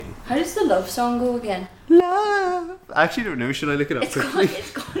How does the love song go again? Love. I actually don't know. Should I look it up quickly?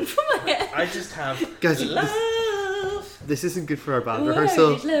 It's gone from my head. I just have Guys, love. This isn't good for our band Where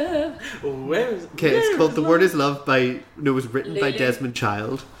rehearsal. is love? Okay, it's called The Word Is Love by... No, it was written by Lily. Desmond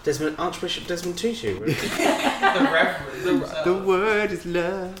Child. Archbishop Desmond Tutu. The reverend himself. The word is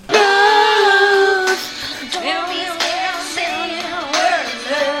love.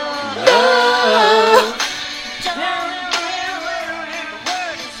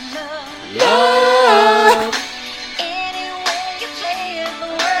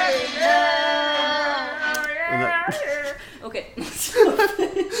 Okay.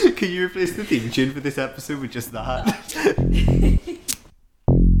 Can you replace the theme tune for this episode with just that?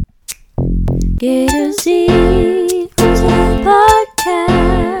 Get a Z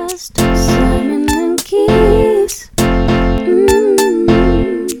podcast. Simon and Keys.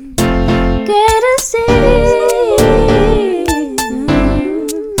 Get a Z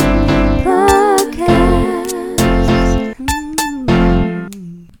podcast.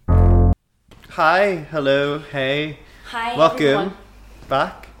 Hi, hello, hey. Hi, Welcome everyone,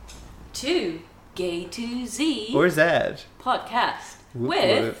 back. to Gay to Z Or Zed. podcast Whoop,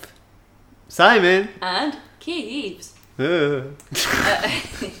 with whoop. Simon. and Keeves. The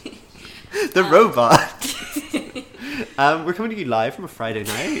robot. We're coming to you live from a Friday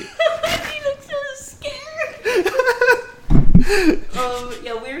night. You look so scared.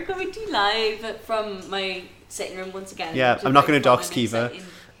 Yeah, we're coming to you live from my sitting room once again. Yeah, which I'm is not very gonna dox fun and Kiva. exciting.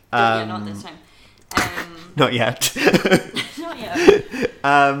 Yeah, not this time. Not yet. Not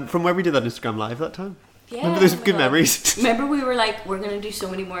yet. From where we did that Instagram live that time. Yeah, Remember those oh my good God. memories? Remember we were like, we're going to do so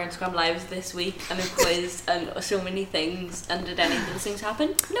many more Instagram lives this week and a quiz and so many things, and did any of those things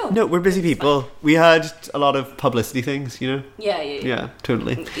happen? No. No, we're busy It's people. We had a lot of publicity things, you know? Yeah. Yeah,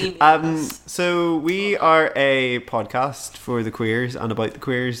 totally. Email us. So we are a podcast for the queers and about the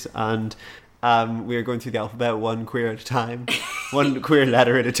queers, and we are going through the alphabet one queer at a time, one queer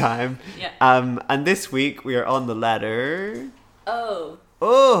letter at a time. Yeah. And this week we are on the letter Oh,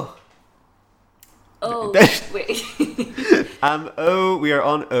 wait. we are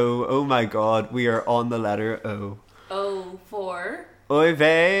on O. Oh my God, we are on the letter O. Oh, for... Oy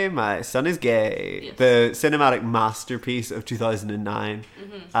vey, my son is gay. Yes. The cinematic masterpiece of 2009,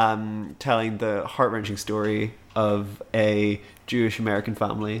 telling the heart-wrenching story of a Jewish American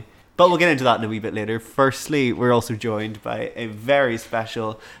family. But we'll get into that in a wee bit later. Firstly, we're also joined by a very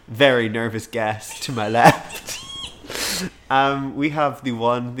special, very nervous guest to my left. We have the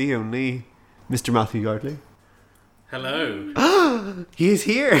one, the only, Mr. Matthew Yardley. Hello. He is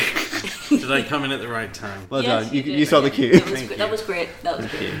here. Did I come in at the right time? Well Yes, done. You did. saw the cue. That was great. That was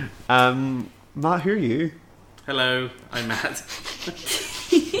great. Matt, who are you? Hello, I'm Matt.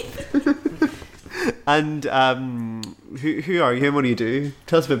 And who are you and what do you do?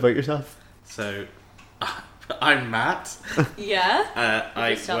 Tell us a bit about yourself. So, I'm Matt. Yeah? I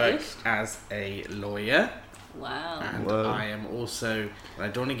work Established. as a lawyer, Wow. and Whoa. I am also, I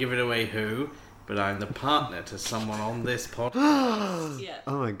don't want to give it away who, but I'm the partner to someone on this podcast. Yeah.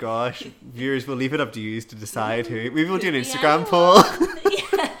 Oh my gosh. Viewers, we'll leave it up to you to decide who. We will do an Could be Instagram anyone.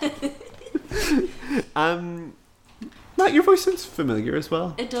 poll. Matt, your voice sounds familiar as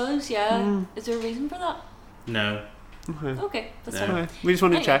well. It does, yeah. Is there a reason for that? No. Okay, that's No. fine. Okay, we just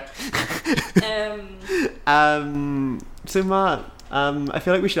wanted to check. So Matt, I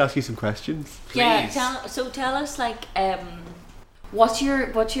feel like we should ask you some questions. Yeah, Please. tell us like what's your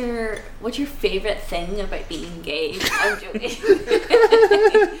favorite thing about being gay? I'm joking.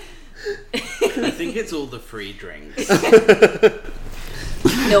 I think it's all the free drinks.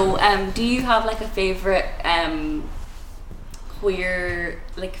 No, do you have like a favorite queer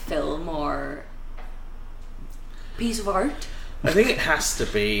like film or piece of art? I think it has to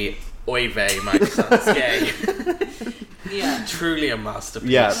be Oy vey, my son's gay. Yeah. Truly a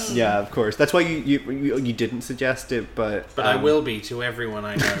masterpiece. Yeah, of course. That's why you didn't suggest it, but I will be to everyone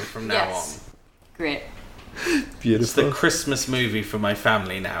I know from now Yes. on. Great. It's beautiful. the Christmas movie for my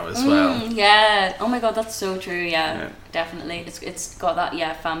family now as well. Yeah. Oh my God, that's so true. Yeah, Yeah. definitely. It's got that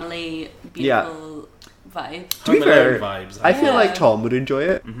family beautiful vibe. To be Home Alone fair, vibes. I feel Yeah. like Tom would enjoy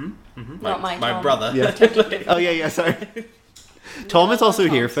it. Not my my Tom. brother. Yeah. Oh yeah, sorry. Tom is also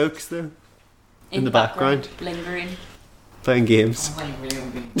here, folks, though. In the background. lingering. Playing games.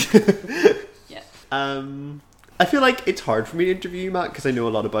 Yeah. I feel like it's hard for me to interview you, Matt, because I know a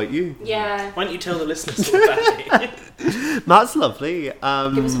lot about you. Yeah. Why don't you tell the listeners all about it? Matt's lovely. Give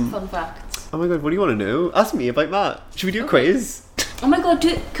us some fun facts. Oh my God, what do you want to know? Ask me about Matt. Should we do a quiz? Oh my God,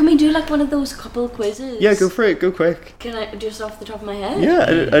 can we do like one of those couple quizzes? Yeah, go for it. Go quick. Can I just off the top of my head? Yeah,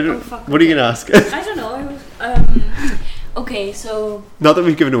 I don't. Oh, fuck, what are you okay. gonna ask? I don't know. Okay, so Not that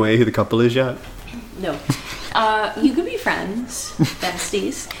we've given away who the couple is yet. no. You could be friends,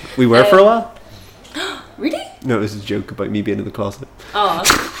 besties. We were for a while. Really? No, it was a joke about me being in the closet. Oh,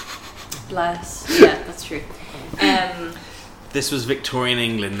 bless. Yeah, that's true. This was Victorian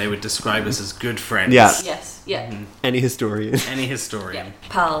England. They would describe us as good friends. Yeah. Yes, yeah, Any historian. Any yeah. historian.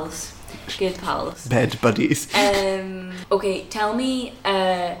 Pals, good pals. Bed buddies. Okay, tell me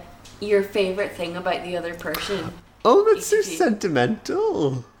your favorite thing about the other person. Oh, that's so Easy.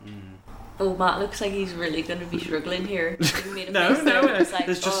 sentimental. Oh, Matt looks like he's really going to be struggling here. He made a No, face there no, and was like,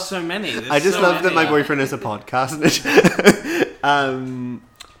 there's just oh. so many. I just so love that my many. boyfriend has a podcast.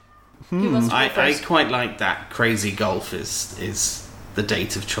 Who wants to go I first? quite like that. Crazy Golf is the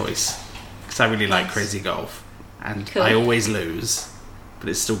date of choice because I really like Nice. Crazy Golf, and Cool. I always lose, but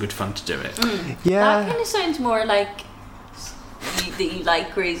it's still good fun to do it. That Yeah. kind of sounds more like that you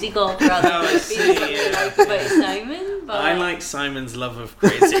like Crazy Golf rather Oh, I than see, being something yeah. like about Simon. But I like Simon's love of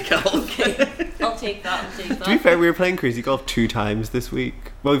Crazy Golf. Okay, I'll take that. I'll take that. To be fair, we were playing Crazy Golf 2 times this week.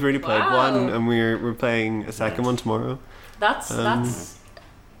 Well, we've already played Wow. one, and we're playing a second one tomorrow. That's an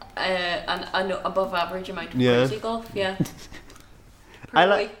above average amount of Yeah. Crazy Golf. Yeah. I Per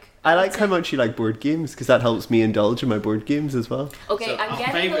like. week, I would like say. how much you like board games because that helps me indulge in my board games as well. Okay, So I'm our getting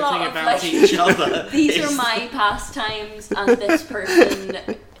a favourite lot thing of about like. each other. These is are my pastimes, and this person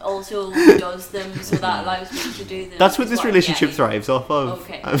also does them, so that allows me to do them. That's what is this I'm relationship getting. thrives off of.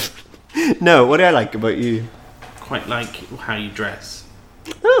 Okay. No, what do I like about you? quite like how you dress.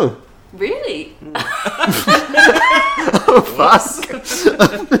 Oh, Really? oh fuck.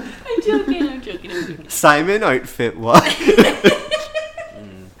 I'm joking. Simon outfit what?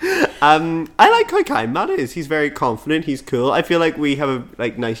 I like how kind Matt is. He's very confident. He's cool. I feel like we have a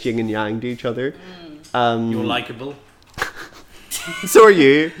nice yin and yang to each other. You're likable. So are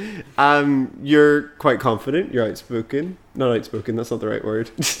you. You're quite confident. You're outspoken. Not outspoken. That's not the right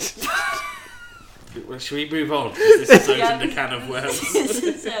word. Well, should we move on? 'Cause this has Yeah. opened a can of worms. This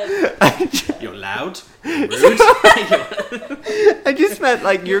is, You're loud. You're rude. I just meant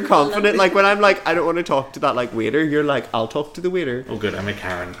like you're confident. Like when I'm like I don't want to talk to that like waiter. You're like I'll talk to the waiter. Oh, good. I'm a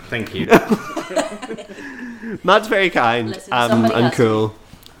Karen. Thank you. Matt's very kind Listen, somebody and has to cool.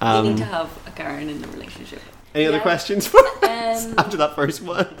 you need to have a Karen in the relationship. Any other Yeah. questions for us Um, after that first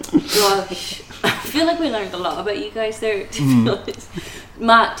one? Gosh, I feel like we learned a lot about you guys there. To Hmm. be honest,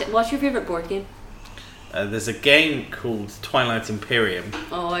 Matt, what's your favorite board game? There's a game called Twilight Imperium.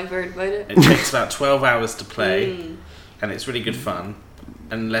 Oh, I've heard about it. It takes about 12 hours to play, Mm. and it's really good fun.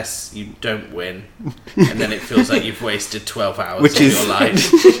 Unless you don't win, and then it feels like you've wasted 12 hours Which of is- your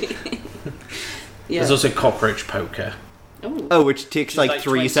life. Yeah. There's also Cockroach Poker. Oh. Oh, which takes Just like like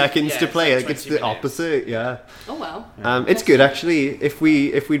 3 20 seconds yeah, to it's play. like Like it's 20 the minutes. opposite. Yeah. Oh wow. It's good actually. If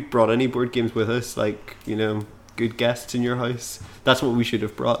we'd brought any board games with us, like good guests in your house, that's what we should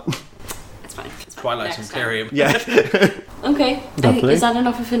have brought. It's fine. It's fine. Twilight Next Imperium. Yeah. time. Okay. I think, Lovely. is that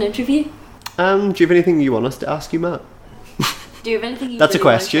enough of an interview? Do you have anything you want us to ask you, Matt? Do you have anything you That's a really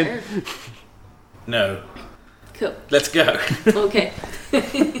wanna question. share? No. Cool. Let's go. Okay.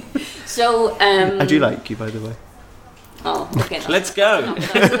 So I do like you, by the way. Oh, okay. that's- Let's go. no,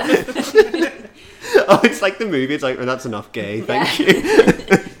 that's- Oh, it's like the movie. It's like, oh, that's enough gay. Thank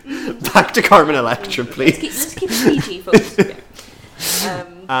you. Back to Carmen Electra, please. let's keep it PG, folks. Okay.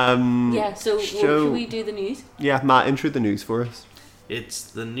 Yeah. So should we do the news? Yeah, Matt, intro the news for us. It's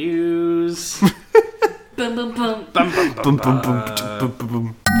the news. Boom, boom, boom. Bum, bum, bum, Boom, boom, boom, bum. boom, boom,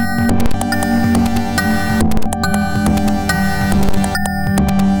 boom.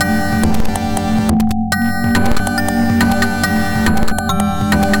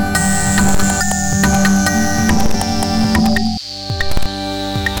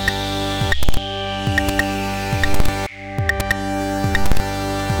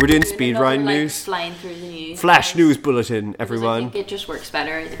 We're doing speed Another, round like, news. Flying through the news. Flash news bulletin, Because I everyone. think it just works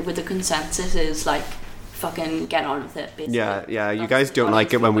better with the consensus. Is like fucking get on with it. Basically. Yeah, yeah. You That's guys don't what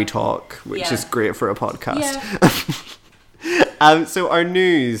like I'm it when we feeling. talk, which Yeah. is great for a podcast. Yeah. So our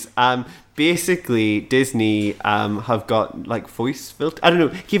news, basically Disney have got like voice filter. I don't know.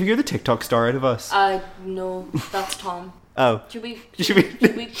 Kiva, you're the TikTok star out of us. No, that's Tom. Oh, Should we Should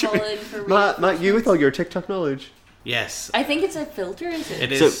we- call in for Matt, you with all your TikTok knowledge. Yes. I think it's a filter, is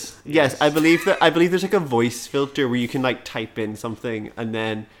it? It So is. yes, I believe there's like a voice filter where you can like type in something and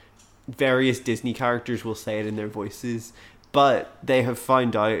then various Disney characters will say it in their voices. But they have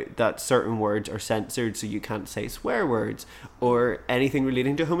found out that certain words are censored, so you can't say swear words or anything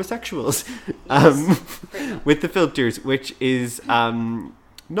relating to homosexuals with the filters, which is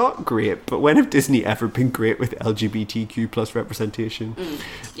not great. But when have Disney ever been great with LGBTQ plus representation?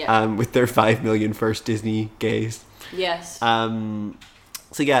 Yeah. With their 5 million first Disney gays. Yes.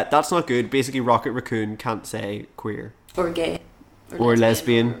 So yeah, that's not good. Basically, Rocket Raccoon can't say queer Or gay. or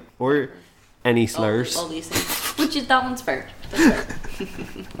lesbian or any slurs. All these things. Which is, that one's fair. That's fair.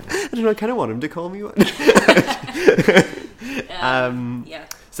 I don't know. I kind of want him to call me one. Yeah.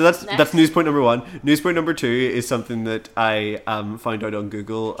 So that's Next. news point number 1. News point number 2 is something that I found out on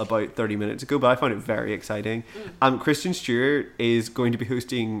Google about 30 minutes ago, but I found it very exciting. Kristen Stewart is going to be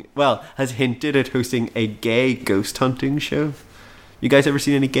has hinted at hosting a gay ghost hunting show. You guys ever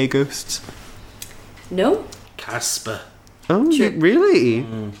seen any gay ghosts? No? Casper. Oh, Sure. really?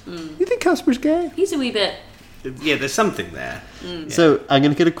 You think Casper's gay? He's a wee bit. Yeah, there's something there. So I'm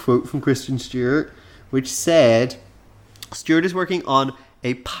going to get a quote from Kristen Stewart, which said, Stewart is working on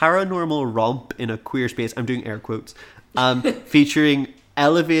a paranormal romp in a queer space. I'm doing air quotes. Featuring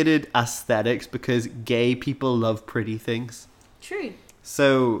elevated aesthetics because gay people love pretty things. True.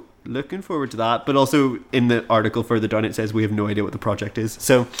 So looking forward to that. But also in the article further down it says we have no idea what the project is.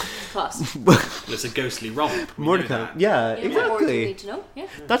 So Plus. There's a ghostly romp. We more to know come. that. Yeah, Yeah, what more do you exactly. need to know? Yeah.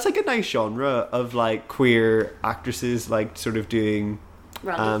 That's like a nice genre of like queer actresses like sort of doing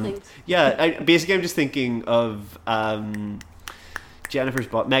Random things. yeah, basically I'm just thinking of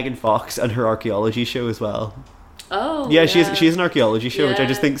Megan Fox and her archaeology show as well. Oh. Yeah, she has an archaeology show, which I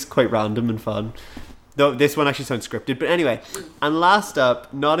just Yeah. think is quite random and fun. Though this one actually sounds scripted. But anyway, and last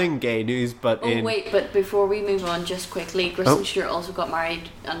up, not in gay news, but Oh, in wait, but before we move on, just quickly, Kristen Oh. Stewart also got married,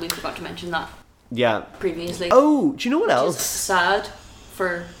 and we forgot to mention that yeah. previously. Oh, do you know what Which is else? sad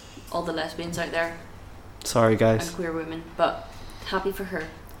for all the lesbians out there Sorry, and guys. queer women, but happy for her.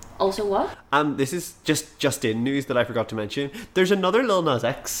 Also, what? This is just in news that I forgot to mention. There's another Lil Nas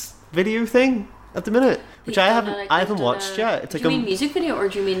X video thing at the minute, which I haven't watched yet. It's Do like you mean music video, or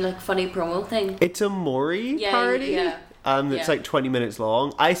do you mean like funny promo thing? it's a Maury Yeah, parody. yeah. It's Yeah. like 20 minutes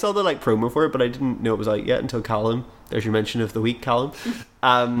long. I saw the like promo for it, but I didn't know it was out yet until Callum, there's your mention of the week, Callum,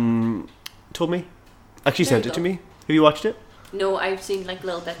 told me. Actually There sent you it to go. me. Have you watched it? No, I've seen like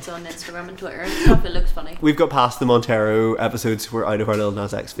little bits on Instagram and Twitter and stuff. It looks funny. We've got past the Montero episodes. We're out of our Lil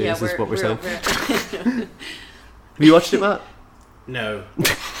Nas X phase, Yeah, is what we're saying. over it. Have you watched it, Matt? No.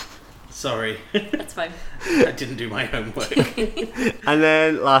 Sorry. That's fine. I didn't do my homework. And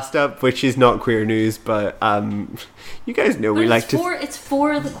then last up, which is not queer news, but you guys know we But like to. it's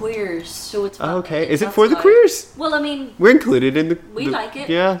for the queers, so it's fine. Okay, is it That's for the why. queers? Well, I mean, We're included in the. we the- like it.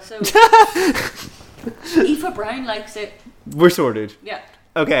 Yeah, So Aoife Brown likes it. we're sorted. Yeah.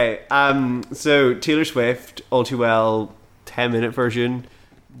 Okay, so Taylor Swift, All Too Well, 10-minute version,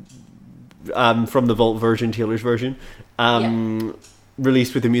 from the Vault version, Taylor's version,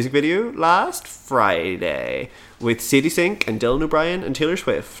 released with a music video last Friday with Sadie Sink and Dylan O'Brien and Taylor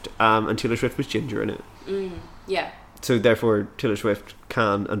Swift, and Taylor Swift was Ginger in it. Yeah. So therefore, Taylor Swift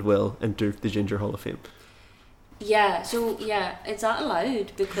can and will enter the Ginger Hall of Fame. Yeah. So yeah, is that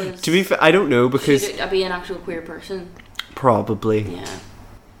allowed? Because To be fair, I don't know because should it be an actual queer person? probably. Yeah.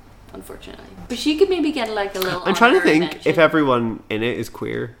 Unfortunately, but she could maybe get like a little. I'm trying to honorary think mention. if everyone in it is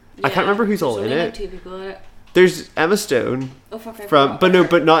queer. I can't Yeah, remember who's all there's in only it. like 2 people in it. There's Emma Stone Oh fuck! I from, forgot but no,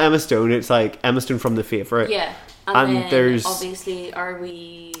 about her. but not Emma Stone. It's like Emma Stone from The Favourite. Yeah, and and, then there's- obviously are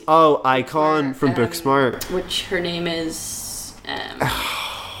we? Oh, Icon from um, Booksmart. Which her name is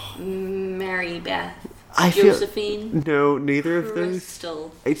Mary Beth. I feel Josephine. no, neither of those.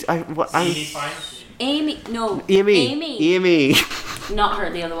 Crystal. It's Sadie Feinstein. Amy. No. Amy. Amy. Not her,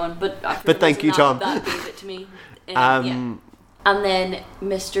 the other one. But But thank you, Tom. That gave it to me. Yeah. And then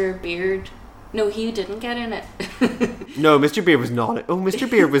Mr. Beard. No, he didn't get in it. No, Mr. Beard was not. Oh, Mr.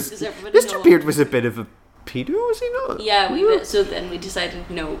 Beard was. Does everybody Mr. know? Beard was a bit of a pedo, was he not? Yeah, we did. So then we decided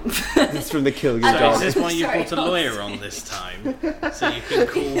no. It's from the Kill Your And So Dog. is this why you Sorry, brought a lawyer on this time? So you can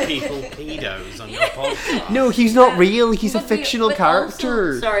call people pedos on your podcast? No, he's not real. He's a But we- fictional but character.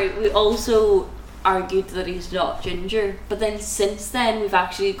 Also, sorry, we also argued that he's not ginger, but then since then we've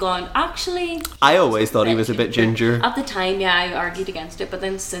actually gone. Actually, I always thought he was a bit ginger. At the time, yeah, I argued against it, but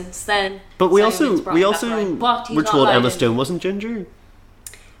then since then, But we science also brought we it back also around. But he's were not told allowed Emma in- Stone wasn't ginger.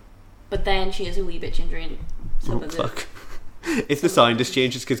 But then she is a wee bit ginger in some Oh of fuck! If the sound has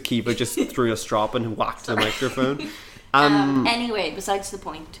changed, it's because Kiva just threw a strop and whacked the microphone. Anyway, besides the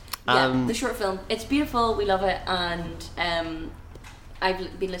point. Yeah, the short film. It's beautiful. We love it, and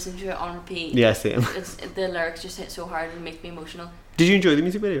I've been listening to it on repeat. Yeah, same. The lyrics just hit so hard and make me emotional. Did you enjoy the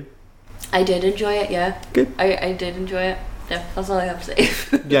music video? I did enjoy it. Yeah. Good. I did enjoy it. Yeah, that's all I have to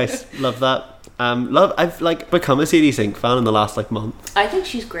say. Yes, love that. I've like become a Sadie Sink fan in the last like month. I think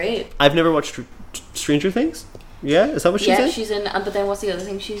she's great. I've never watched Stranger Things. Yeah, is that what she's Yeah, in? she's in. But then what's the other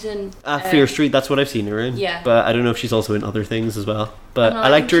thing she's in? Fear Street. That's what I've seen her in. Yeah. But I don't know if she's also in other things as well. But No, I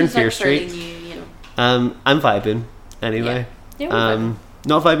liked her in think she's, Fear like, fairly Street. new, you know. I'm vibing. Anyway, Yeah, we're vibing.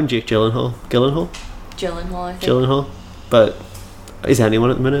 not vibing Jake Gyllenhaal, Gyllenhaal, I think. Gyllenhaal, but is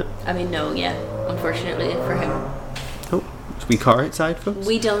anyone at the minute? I mean, no, yeah. Unfortunately for him. Oh, there's a wee car outside, folks.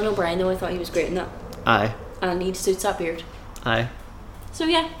 We Dylan O'Brien, though, I thought he was great in that. Aye, And he suits that beard. aye, So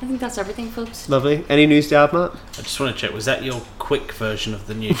yeah, I think that's everything, folks. lovely. Any news to add, Matt? I just want to check, was that your quick version of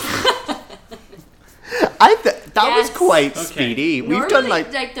the news? That was Yes. quite Okay. speedy. We've done Normally,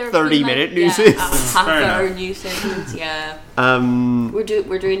 like there 30-minute been, like, news. Yeah, a half Fair hour enough. news segments, yeah. Um, We're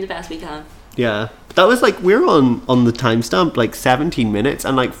doing the best we can. yeah, that was like we're on the timestamp like 17 minutes,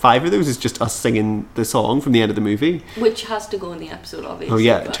 and like 5 of those is just us singing the song from the end of the movie. Which has to go in the episode, obviously. Oh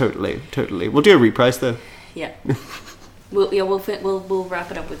yeah, but- totally. We'll do a reprise though. Yeah. We'll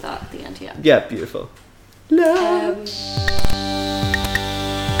wrap it up with that at the end, yeah. Yeah, beautiful. Love.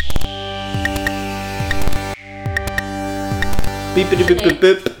 Beep beep beep beep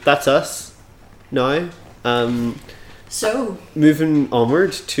beep. That's us. Now, So, moving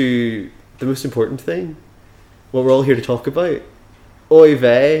onward to the most important thing, what we're all here to talk about. Oy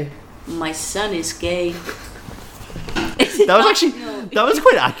vey. my son is gay. That was actually that was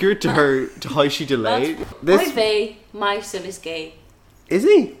quite accurate to her to how she delayed. Oy This vey, my son is gay. is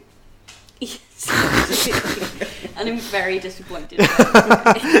he? And I'm very disappointed.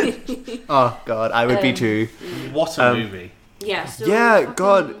 Oh god, I would be too. What a movie. Yeah. So Yeah, fucking-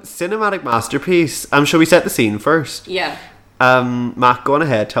 God, cinematic masterpiece. Shall we set the scene first? Yeah. Matt, go on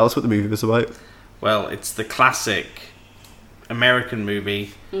ahead. Tell us what the movie was about. Well, it's the classic American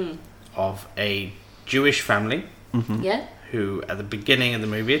movie of a Jewish family Yeah. who, at the beginning of the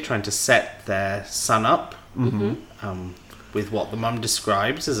movie, are trying to set their son up with what the mum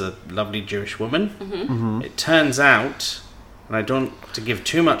describes as a lovely Jewish woman. It turns out, and I don't want to give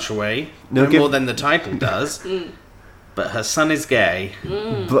too much away, No, no give- more than the title does, but her son is gay.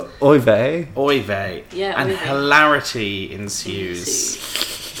 But oy vey. Oy vey. Yeah, and oy vey. hilarity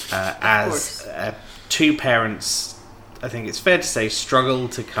ensues as course. two parents, I think it's fair to say, struggle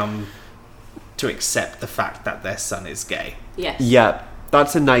to come to accept the fact that their son is gay. Yes. Yeah,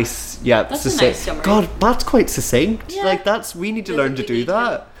 that's a nice. Yeah, That's a succinct. nice summary. God, Matt's quite succinct. Yeah. Like that's we need to learn to do Really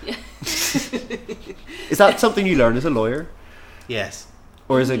that. Yeah. Is that something you learn as a lawyer Yes,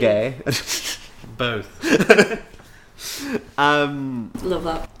 or as a gay? both. Love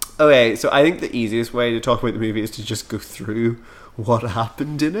that. Okay, so I think the easiest way to talk about the movie is to just go through what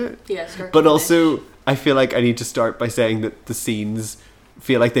happened in it. Yeah. start But to also, I feel like I need to start by saying that the scenes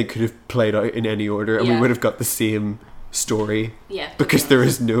feel like they could have played out in any order and we Yeah. would have got the same story finish. Yeah. because there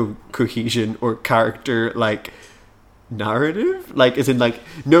is no cohesion or character, like, narrative. Like, as in, like,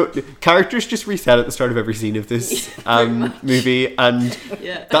 no, characters just reset at the start of every scene of this movie, and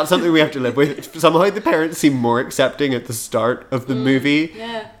Yeah. that's something we have to live with. Somehow the parents seem more accepting at the start of the movie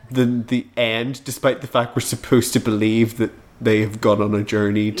Yeah. than the end, despite the fact we're supposed to believe that they have gone on a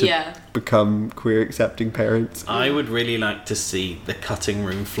journey to Yeah. become queer accepting parents. I would really like to see the cutting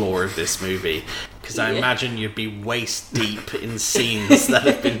room floor of this movie, because I Yeah. imagine you'd be waist deep in scenes that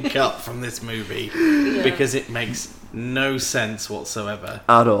have been cut from this movie, because it makes no sense whatsoever.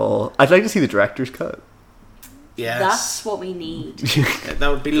 At all. I'd like to see the director's cut. Yes, That's what we need. that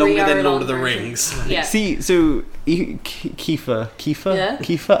would be longer than 3 hour Lord long of the version. Rings. Yeah. See, so Kifa, Yeah?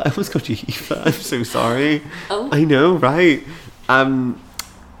 Kifa. I almost called you Kifa. I'm so sorry. Oh. I know, right?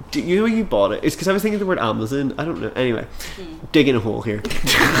 Do you know when you bought it? It's because I was thinking the word Amazon. I don't know. Anyway, digging a hole here.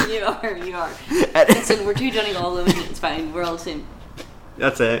 You are. Listen, we're two Donegal women. It's fine. We're all the same.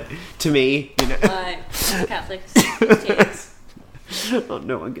 That's it. To me, you know. Catholics. Kids. Oh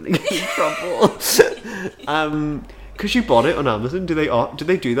no, I'm gonna get in trouble. Because you bought it on Amazon. Do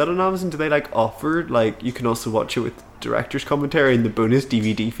they do that on Amazon? Do they like offer like you can also watch it with director's commentary and the bonus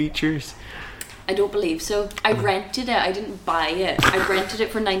DVD features? I don't believe so. I rented it. I didn't buy it. I rented it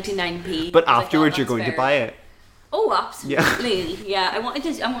for 99p. But because I thought afterwards, you're that's going to fair. buy it. Oh, absolutely. Yeah. I wanted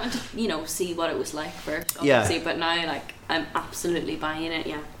to, you know, see what it was like first. Yeah. Obviously, but now, like, I'm absolutely buying it.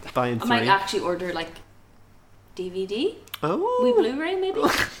 Yeah. Buying I 3. might actually order like DVD. Oh, We Blu-ray maybe.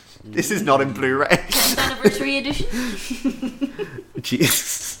 this is not in Blu-ray. 10th anniversary edition.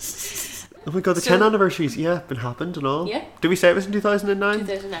 Jeez. Oh my god, the So- 10 anniversaries, been happened and all. Yeah. Did we say it was in 2009?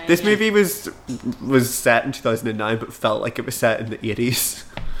 2009. This yeah. movie was set in 2009, but felt like it was set in the 80s.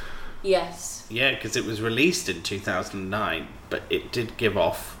 Yes. Yeah, because it was released in 2009, but it did give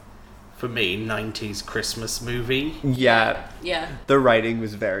off, for me, 90s Christmas movie. Yeah, Yeah. the writing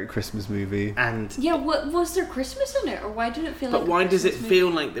was very Christmas movie. And Yeah. What was there Christmas in it, or why did it feel like? but a why does it Christmas feel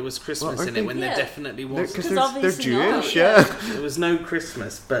movie? like there was Christmas Well, in it when Yeah. there definitely Because wasn't? Because they're obviously not, Jewish, yeah. There was no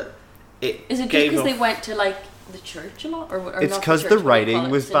Christmas, but it Is it just gave because off... they went to like the church a lot, or It's not because church, the what do you call writing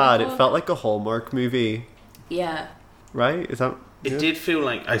it, was bad. It synagogue? felt like a Hallmark movie. Yeah. right? Is that... It yeah. did feel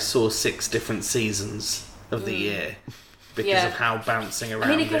like I saw 6 different seasons of the year because Yeah. of how bouncing around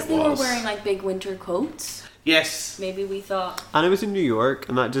I mean, I guess it they were was. wearing like big winter coats. Yes. Maybe we thought, And it was in New York,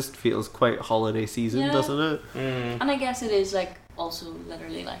 and that just feels quite holiday season, Yeah. doesn't it? and I guess it is like also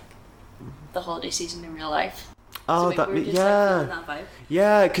literally like the holiday season in real life. Oh, so maybe that we're just, yeah, like, feeling that vibe.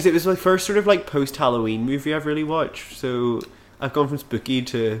 yeah. Because it was my first sort of like post-Halloween movie I've really watched. So I've gone from spooky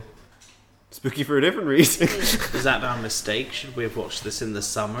to spooky for a different reason. Is that our mistake? Should we have watched this in the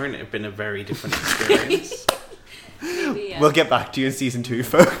summer and it have been a very different experience? Maybe, yeah. We'll get back to you in season 2,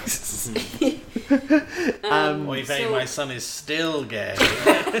 folks. Oy vey, so- my son is still gay.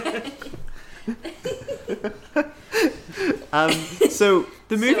 So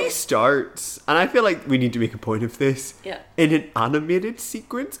the movie So- starts, and I feel like we need to make a point of this. Yeah. In an animated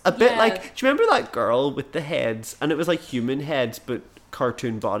sequence, a bit Yeah. like, do you remember that girl with the heads, and it was like human heads but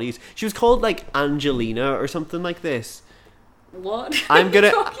cartoon bodies? She was called like Angelina or something like this. What? I'm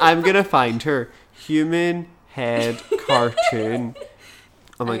gonna find her. Human head cartoon.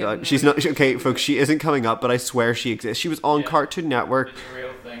 Oh my I have god, no she's not okay, folks. She isn't coming up, but I swear she exists. She was on Yeah. Cartoon Network. It's a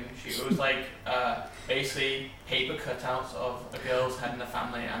real thing. It was like basically paper cutouts of a girl's head in a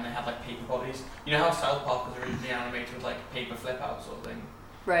family, and they had like paper bodies. You know how South Park was originally animated with like paper flip out sort of thing?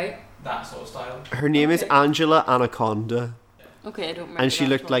 Right. That sort of style. Her name is Okay. Angela Anaconda, Okay, I don't remember. and she that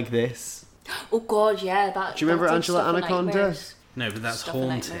looked one. like this. Oh god, yeah. That. Do you remember that's like Angela Stuff of Anaconda? Nightmares. No, but that's Stuff of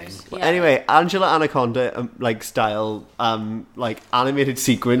haunting. Nightmares. Well, Yeah. anyway, Angela Anaconda like style, like animated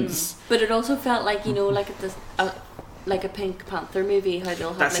sequence. But it also felt like, you know, like at this, like a Pink Panther movie, how they'll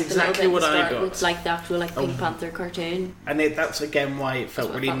have That's like exactly the little what bit I at the start got. with like the actual like Pink Panther cartoon. And that's again why it felt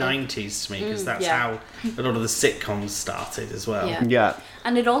That's what really it felt like. 90s to me, because that's yeah. how a lot of the sitcoms started as well. Yeah. Yeah,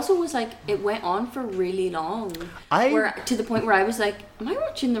 And it also was like it went on for really long, I- where to the point where I was like, "Am I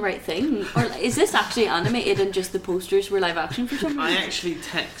watching the right thing, or like, is this actually animated and just the posters were live action for some reason?" I actually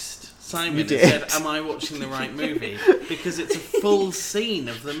text Simon You and did. said, "Am I watching the right movie?" Because it's a full scene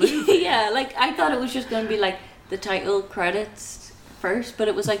of the movie. Yeah, like I thought it was just going to be like the title credits first, but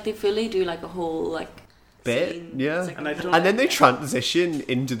it was like they fully do like a whole like bit, scene. yeah. It's like And I a- don't- And then they transition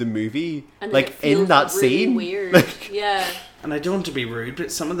into the movie, and like it feels in that really scene. Weird. Like, Yeah. And I don't want to be rude, but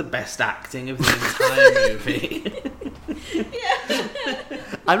it's some of the best acting of the entire movie.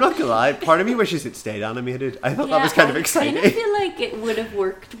 I'm not gonna lie, part of me wishes it stayed animated. I thought that Yeah, was kind of I exciting. kind of feel like it would have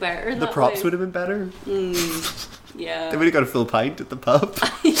worked better. The props would have been better. Yeah. They would have got a full pint at the pub.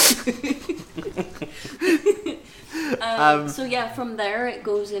 So yeah, from there it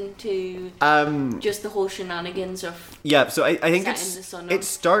goes into just the whole shenanigans of Yeah, so I think Setting the sun up. it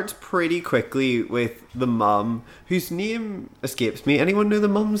starts pretty quickly with the mum, whose name escapes me. Anyone know the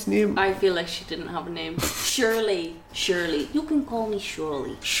mum's name? I feel like she didn't have a name. Shirley. You can call me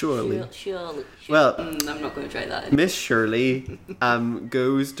Shirley. Shirley. Shirley. Well- I'm not going to try that. Miss Shirley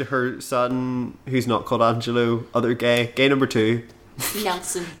goes to her son, who's not called Angelo, other gay number 2,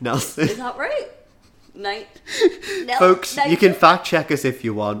 Nelson. Nelson. Is that right? Night. Folks, you can fact check us if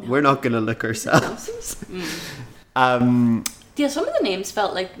you want. We're not gonna look ourselves. Yeah, some of the names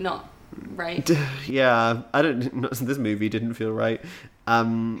felt like not right. Yeah, I don't. This movie didn't feel right.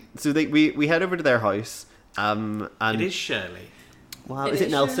 So we head over to their house. And It is Shirley. wow, It is it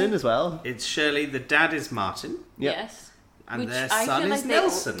is Nelson Shirley? as well? It's Shirley. The dad is Martin, Yep. Yes. and their I son feel is like they all-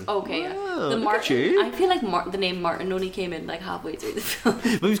 Nelson. Okay, yeah. Wow, The look at Martin. you. I feel like the name Martin only came in like halfway through the film.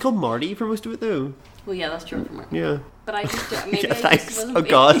 But he was called Marty for most of it, though. Well, yeah, that's true for Martin. Yeah. But I just maybe Yeah, I thanks. just wasn't Oh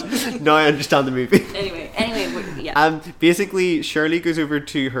God, now I understand the movie. Anyway, yeah. Basically, Shirley goes over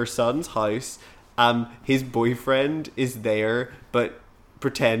to her son's house. His boyfriend is there, but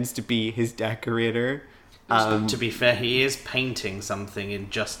pretends to be his decorator. To be fair, he is painting something in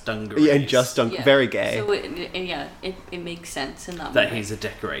just dungarees. Yeah, and just Yeah. very gay. So it makes sense in that. that movie. he's a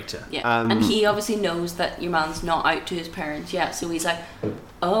decorator. Yeah, and he obviously knows that your man's not out to his parents yet, so he's like,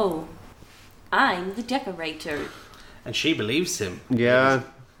 "Oh, I'm the decorator." And she believes him. Yeah.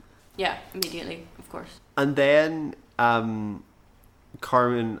 Yeah, immediately, of course. And then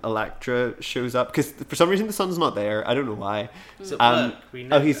Carmen Electra shows up because for some reason the son's not there. I don't know why. He's at work. We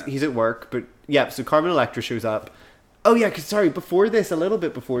know that. he's at work, but yeah. So Carmen Electra shows up. Oh yeah, because sorry, a little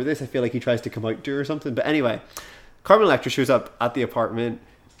bit before this, I feel like he tries to come out to her or something. But anyway, Carmen Electra shows up at the apartment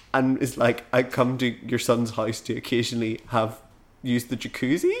and is like, "I come to your son's house to occasionally have used the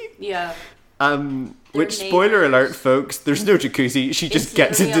jacuzzi." Yeah. Which spoiler neighbours. alert, folks. There's no jacuzzi. She just It's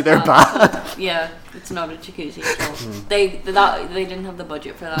gets literally into a their bath. bathtub. Yeah, it's not a jacuzzi at all. They didn't have the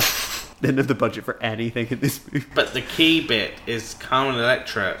budget for that. Didn't have the budget for anything in this movie. But the key bit is Carmen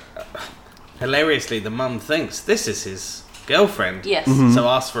Electra. Hilariously, the mum thinks this is his girlfriend. Yes. Mm-hmm. So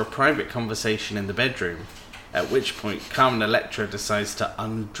asks for a private conversation in the bedroom. At which point, Carmen Electra decides to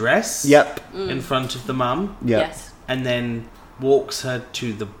undress Yep. in front of the mum, Yep. Yes. and then walks her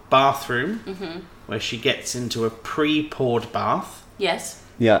to the bathroom, where she gets into a pre-poured bath Yes.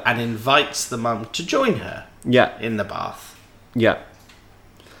 Yeah. and invites the mum to join her Yeah. in the bath. Yeah.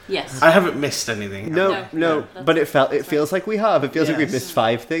 Yes. I haven't missed anything. No, No, but it feels like we have. It feels like we've Yes. missed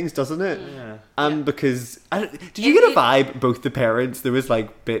 5 things, doesn't it? Yeah. Because did you get a vibe? Both the parents, there was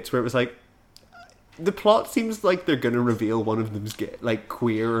like bits where it was like the plot seems like they're gonna reveal one of them's like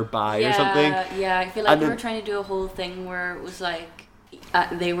queer or bi or something. Yeah, I feel like And they then- were trying to do a whole thing where it was like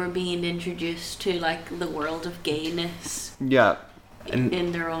they were being introduced to like the world of gayness Yeah,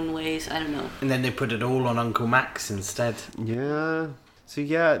 in their own ways. I don't know. And then they put it all on Uncle Max instead. yeah. So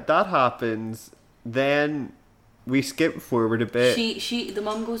yeah, that happens. Then we skip forward a bit. The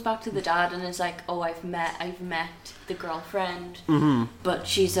mum goes back to the dad and is like, "Oh, I've met the girlfriend, but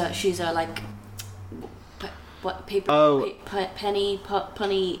she's a like." What paper? Oh.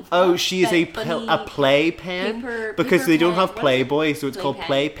 Punny. Oh, she is a punny- playpen because paper they don't pen. have What is Playboy, so it's called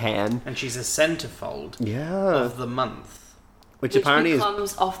Playpen. Playpen. And she's a centerfold Yeah, of the month. which Which apparently is.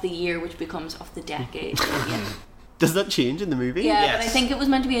 becomes of the year, which becomes of the decade. Yeah. Does that change in the movie? Yeah, but I Yes. think it was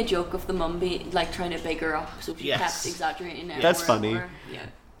meant to be a joke of the mum like trying to big her up, so she Yes. kept exaggerating it. That's more and funny. more.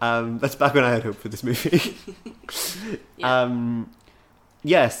 Yeah. That's back when I had hope for this movie. Yeah.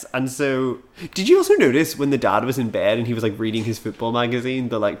 Yes, and so did you also notice when the dad was in bed and he was like reading his football magazine,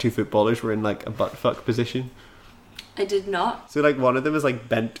 the like 2 footballers were in like a butt fuck position? I did not. So like one of them was like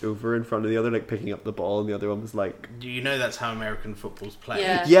bent over in front of the other, like picking up the ball, and the other one was like, You know that's how American football's played.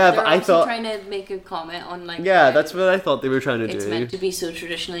 Yeah, Yeah, they're but I also thought- trying to make a comment on like. yeah, how that's what I thought they were trying to It's do. meant to be so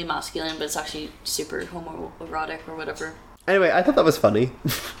traditionally masculine, but it's actually super homoerotic or whatever. Anyway, I thought that was funny.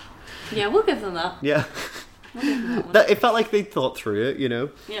 Yeah, we'll give them that. Yeah, We'll give them that one. it felt like they thought through it, you know.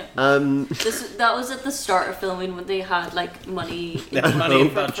 Yeah. That was at the start of filming when they had like money. They had money in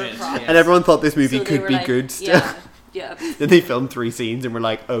for budget, props. yeah. And everyone thought this So movie they could were be like, good still. Yeah. Then they filmed 3 scenes and we're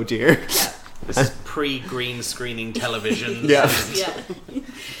like, oh dear. Yeah. This is pre-green screening television. Yeah. Yeah.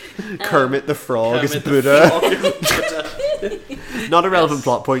 Kermit the Frog is Kermit the Buddha. Frog is Buddha. Not a relevant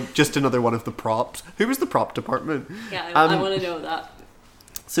plot point, just another one of the props. Who was the prop department? Yeah, I Um, want to know that.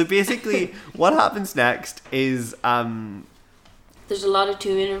 So basically, what happens next is, There's a lot of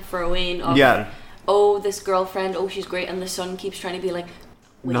toing and froing of, yeah, oh, this girlfriend, oh, she's great, and the son keeps trying to be like,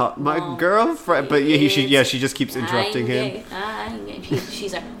 wait, not my Mom, girlfriend, but yeah, she just keeps I'm interrupting him. gay, I'm gay.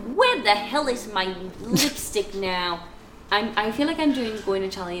 She's like, where the hell is my lipstick now? I feel like I'm going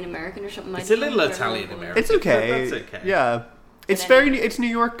Italian American or something. It's a little Italian American. It's okay. That's okay. Yeah, it's anyway. it's New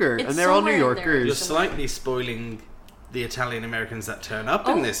Yorker, It's and they're all New somewhere in there. You're Yorkers. slightly spoiling the Italian Americans that turn up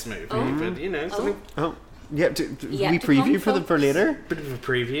in Oh. this movie, Oh. but you know, something, Oh, yeah. Yeah, We to come, preview for them for folks. later. bit of a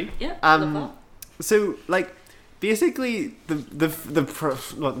preview. Yeah. Um, love So like, basically, the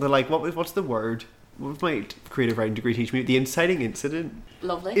like what's the word? What was my creative writing degree teach me? The inciting incident that.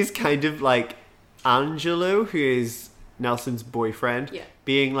 Lovely. is kind of like Angelo, who is Nelson's boyfriend, Yeah.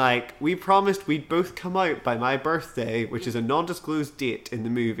 being like, we promised we'd both come out by my birthday, which is a non-disclosed date in the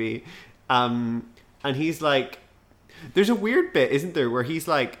movie, and he's like, there's a weird bit, isn't there, where he's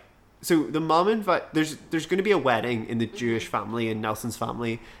like, so the mom there's going to be a wedding in the Jewish family, in Nelson's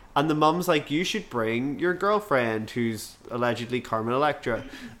family, and the mom's like, you should bring your girlfriend, who's allegedly Carmen Electra,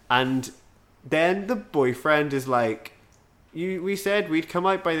 and then the boyfriend is like, we said we'd come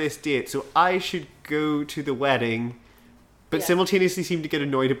out by this date, so I should go to the wedding, but Yeah. simultaneously seem to get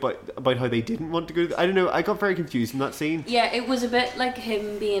annoyed about how they didn't want to go. I don't know. I got very confused in that scene. Yeah, it was a bit like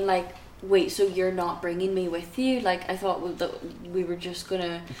him being like, wait, so you're not bringing me with you? Like, I thought that we were just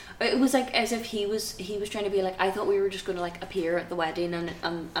gonna. It was like as if he was trying to be like, I thought we were just gonna like appear at the wedding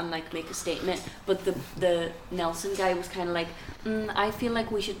and like make a statement. But the Nelson guy was kind of like, I feel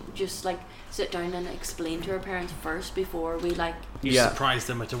like we should just like sit down and explain to our parents first before we like. You Yeah. surprise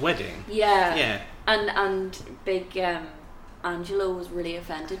them at a wedding. Yeah. Yeah. And big Angelo was really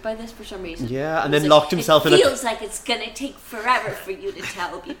offended by this for some reason. Yeah, and He was then like, locked himself in It a feels like it's gonna take forever for you to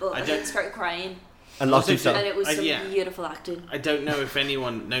tell people, and then don't- started crying. and locked Also, himself. And it was some yeah. beautiful acting. I don't know if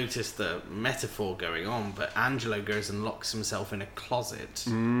anyone noticed the metaphor going on, but Angelo goes and locks himself in a closet.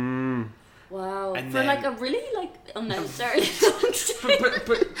 Wow. And For then- like a really like unnecessary long time.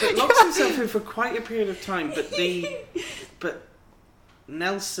 But locks himself in for quite a period of time. But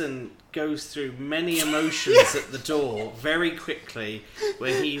Nelson goes through many emotions at the door very quickly,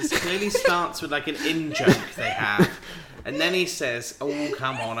 where he clearly starts with like an in-joke they have, and then he says, "Oh,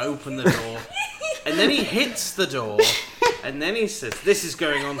 come on, open the door," and then he hits the door, and then he says, "This is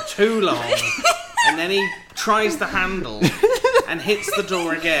going on too long," and then he tries the handle and hits the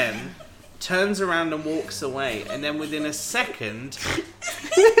door again. turns around and walks away, and then within a second,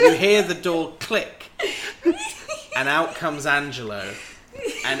 you hear the door click, and out comes Angelo,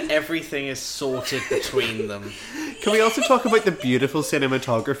 and everything is sorted between them. Can we also talk about the beautiful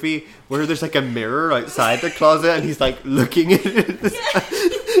cinematography where there's like a mirror outside the closet and he's like looking at it?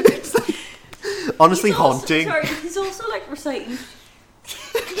 It's like, honestly He's also- haunting. sorry, he's also like reciting.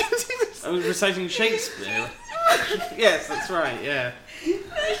 I was reciting Shakespeare. Yes, that's right, yeah.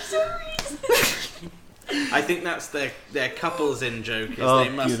 I think that's their couples in joke. Is Oh,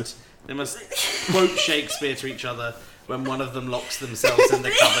 they must quote Shakespeare to each other when one of them locks themselves in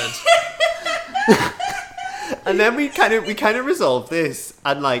the cupboard. And then we kind of resolve this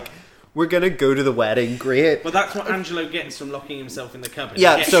and like we're gonna go to the wedding. Great. But that's what Angelo gets from locking himself in the cupboard.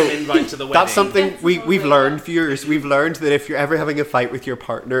 Yeah, He gets so an invite to the wedding. That's something That's we've the learned, way. viewers. We've learned that if you're ever having a fight with your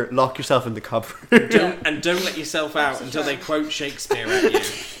partner, lock yourself in the cupboard. Don't let yourself out until they quote Shakespeare at you.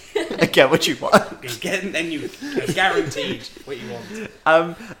 and get what you want. Then you are guaranteed what you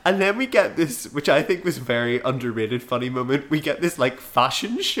want. And then we get this, which I think was very underrated, funny moment. We get this like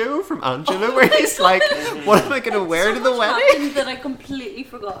fashion show from Angelo where he's like, "What am I gonna wear to the wedding?" Happened that I completely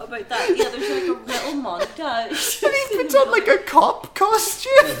forgot about that. Yeah, there's like a little montage. And he puts on like a cop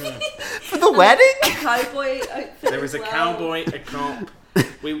costume for the wedding. A cowboy outfit. There was a as well. cowboy, a cop.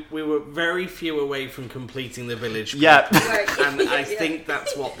 We were very few away from completing the village. Yeah. Right. And I Yeah. think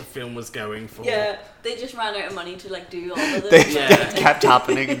that's what the film was going for. Yeah, they just ran out of money to like do all of They them. Yeah. kept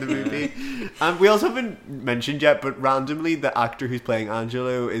happening in the movie. We also haven't mentioned yet, but randomly the actor who's playing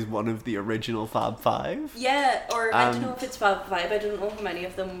Angelo is one of the original Fab Five. Yeah, or I don't Um, know if it's Fab Five. I don't know how many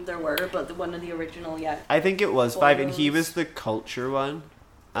of them there were, but the one of the original, yeah. I think it was five, and he Photos. was the culture one.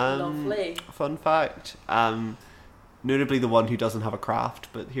 Lovely. Fun fact. Notably the one who doesn't have a craft,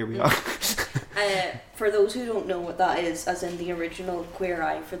 but here we are. For those who don't know what that is, as in the original Queer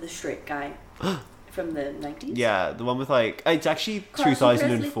Eye for the Straight Guy from the 90s. Yeah, the one with like it's actually Carson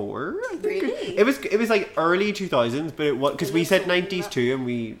 2004. I think. Really? It was like early 2000s, but it was because It we looks said older than 90s that.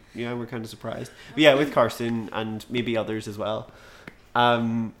 too, and we're kind of surprised. But yeah, with Carson and maybe others as well.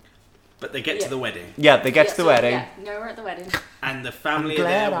 But they get to the wedding, Yeah, they get Yeah, to the so, wedding. Yeah, now we're at the wedding. and the I'm family are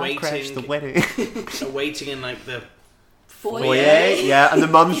glad there I crashed the wedding. waiting in like the Foyer. Oh yeah, and the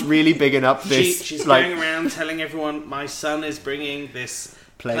mum's really bigging up this. she's like, going around telling everyone, my son is bringing this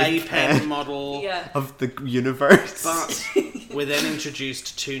Playpen. playpen model. Yeah. of the universe. But we're then introduced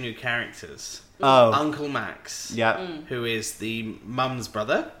to two new characters. Oh, Uncle Max, yeah, who is the mum's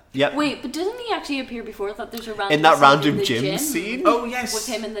brother. yep. Wait, but didn't he actually appear before? I thought there's a random In that scene random the gym scene? Oh yes, with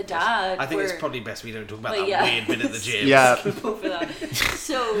him and the dad. I think it's where- probably best we don't talk about But that yeah. weird bit at the gym. Yeah. Go for that.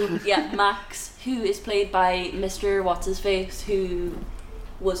 So yeah, Max, who is played by Mr. What's His Face, who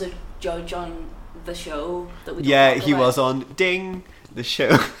was a judge on the show that we. don't Yeah, talk he about. was on Ding, the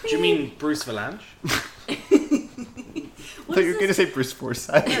show. Do you mean Bruce Valanche? I thought you were going to say Bruce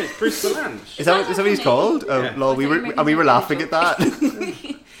Forsyth. No, it's Bruce Valanche. Is that what he's called? Oh, Yeah. lol, I we thought were you were and we were making laughing a at that.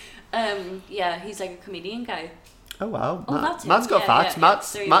 Yeah, he's like a comedian guy. Oh wow, Oh, that's him. Matt's got Yeah, facts. yeah,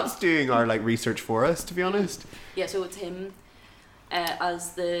 Matt's there you Matt's doing our like research for us. To be honest, Yeah, so it's him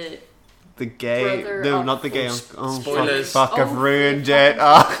as the the gay, Brother no, of- not the gay. Oh, Oh, spoilers. fuck! I've Oh, ruined fuck. it.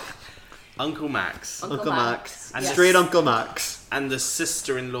 Oh, Uncle Max. Uncle Max, And yes. straight Uncle Max. And the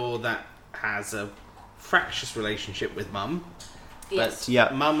sister-in-law that has a fractious relationship with mum. Yes. Yeah.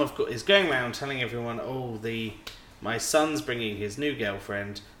 Mum is going around telling everyone, oh, my son's bringing his new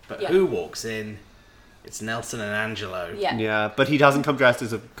girlfriend, but Yeah. who walks in? It's Nelson and Angelo. Yeah. Yeah, but he doesn't come dressed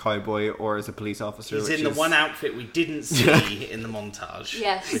as a cowboy or as a police officer. He's which in the is- one outfit we didn't see in the montage.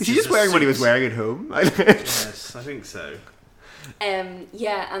 Yes. which Is he is just a wearing what he was suit. wearing at home? Yes, I think so.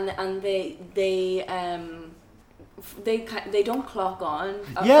 Yeah, and they don't clock on.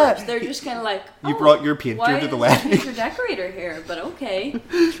 At Yeah. first. They're just kind of like, You "Oh, brought your painter why to the is wedding." the painter decorator here, but okay.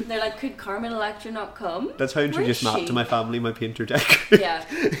 They're like, could Carmen Electra not come? That's how I introduced Where is Matt to she? my family, my painter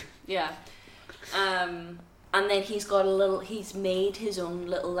decorator. Yeah. And then he's made his own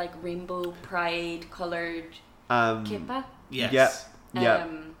little like rainbow pride coloured kippa. Yes. Yeah.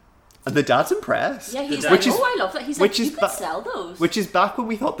 And the dad's impressed. Yeah, he's dad- like, Which is- oh, I love that. He's which like, is you could ba- sell those. Which is back when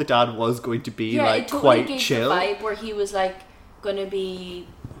we thought the dad was going to be yeah, like it totally quite gave chill. the vibe where he was like gonna be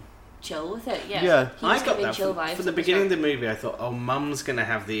chill with it. Yeah, Yeah. He was I got giving that chill from vibes the at beginning of start. the movie. I thought, oh, mum's going to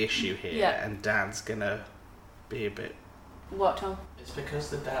have the issue here, Yeah. and dad's going to be a bit... What, Tom? It's because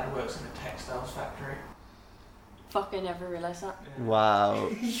the dad works in a textiles factory. Fuck, I never realised that. Wow.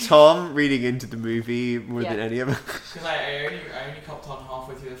 Tom reading into the movie more than Yeah. any of us. Because I only copped on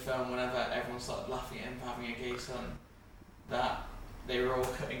halfway through the film whenever everyone started laughing at him for having a gay son, that they were all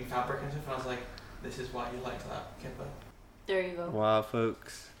cutting fabric and stuff, and I was like, this is why you liked that, Kipper. There you go. Wow,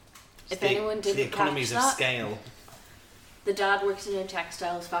 folks. If anyone the didn't economies catch of that, scale. the dad works in a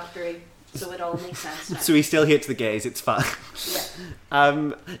textiles factory, so it all makes sense now. So he still hits the gays, it's fine.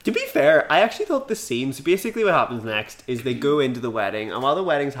 Yeah. To be fair, I actually thought the scene, so basically what happens next is they go into the wedding, and while the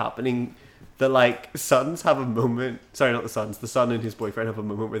wedding's happening, the like sons have a moment, sorry, not the sons, the son and his boyfriend have a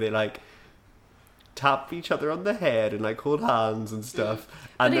moment where they like tap each other on the head and like hold hands and stuff.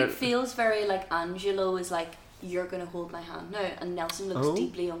 But And it they're- feels very like Angelo is like, you're gonna hold my hand now, and Nelson looks Oh.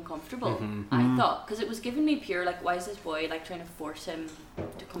 deeply uncomfortable. I thought, because it was giving me pure like, why is this boy like trying to force him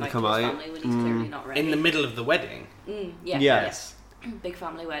to come Come out to out. his family when he's clearly not ready? In the middle of the wedding. Yeah. Yes. Big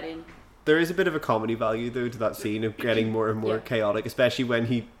family wedding. There is a bit of a comedy value though to that scene of getting more and more Yeah. chaotic, especially when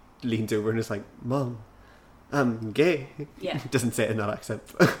he leans over and is like, "Mom, I'm gay." Yeah. He doesn't say it in that accent.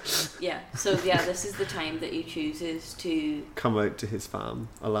 Yeah. So yeah, this is the time that he chooses to Come out to his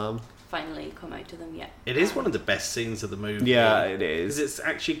alam. finally come out to them. Yeah. It is one of the best scenes of the movie. Yeah, it Because is. it's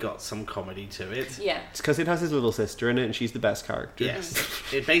actually got some comedy to it. Yeah. It's because it has his little sister in it, and she's the best character. Yes.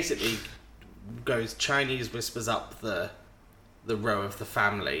 It basically goes Chinese whispers up the row of the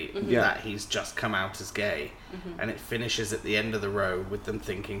family Yeah. that he's just come out as gay. And it finishes at the end of the row with them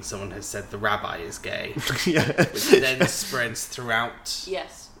thinking someone has said the rabbi is gay. Yeah. Which then spreads throughout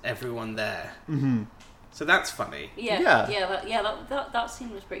Yes. everyone there. Mm-hmm. So that's funny. Yeah. Yeah. That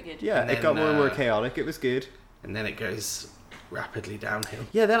scene was pretty good. Yeah, And it then, got more and more uh, chaotic. It was good. And then it goes rapidly downhill.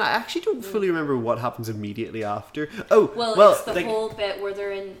 Yeah, then I actually don't fully remember what happens immediately after. Oh, Well, it's the they- whole bit where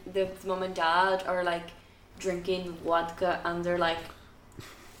they're in the mum and dad are like drinking vodka and they're like,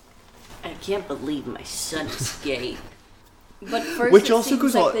 I can't believe my son is gay. But first, Which it also seems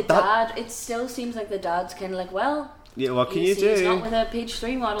goes like on- the that- dad. It still seems like the dad's kind of like, well, yeah, what can you he's not do? with a page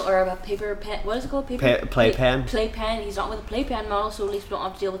 3 model or a paper pen. What is it called? Paper Playpen. Playpen. He's not with a playpen model, so at least we don't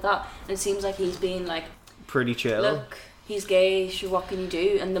have to deal with that. And it seems like he's being like, Pretty chill. look, he's gay. Sure, what can you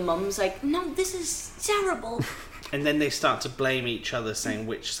do? And the mum's like, no, this is terrible. And then they start to blame each other, saying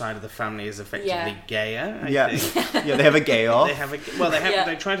which side of the family is effectively Yeah. gayer. I Yeah. think. Yeah, they have a gay off, They have they Yeah.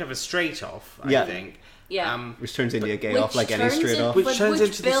 They try to have a straight off. Yeah. I think. Yeah. which turns into a gay off like any turns straight in- off. Which Which turns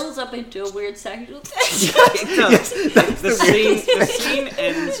into this- builds up into a weird sexual It does. The scene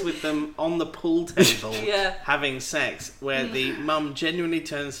ends with them on the pool table Yeah. having sex, where the mum genuinely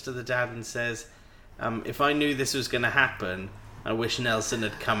turns to the dad and says, "If I knew this was going to happen, I wish Nelson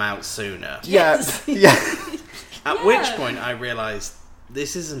had come out sooner." Yes. Yeah, At Yeah. which point I realised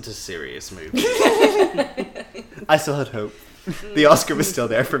this isn't a serious movie. I still had hope. The Oscar was still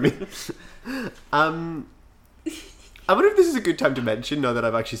there for me. I wonder if this is a good time to mention, now that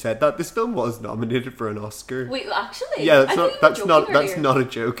I've actually said that, this film was nominated for an Oscar. Wait, actually, Yeah, I thought that's you were not joking that's earlier. not a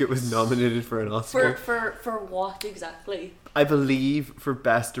joke. It was nominated for an Oscar. For what exactly? I believe for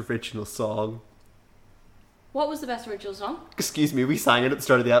best original song. What was the best original song? Excuse me, we sang it at the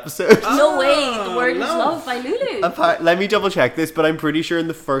start of the episode. No way, The Word Is no. Love by Lulu. Let me double check this, but I'm pretty sure in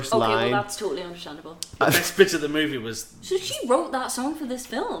the first Okay, line. well that's totally understandable. The best bit of the movie was So she wrote that song for this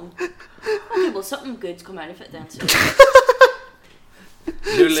film. Okay, well something good's come out of it then. So.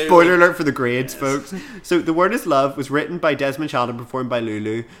 Lulu. Spoiler alert for the grades, folks. So, The Word Is Love was written by Desmond Child and performed by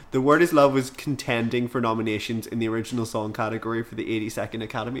Lulu. The Word Is Love was contending for nominations in the original song category for the 82nd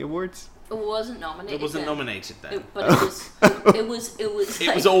Academy Awards. It wasn't nominated. It wasn't then. nominated then. But it was. It was. It was. It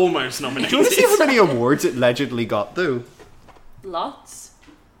Like, was almost Do you want to see nominated. how many awards it allegedly got, though? lots.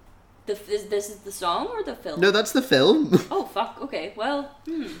 This is the song or the film? No, that's the film. Oh fuck. Okay. Well.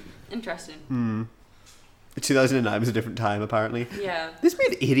 Interesting. 2009 was a different time, apparently. Yeah. This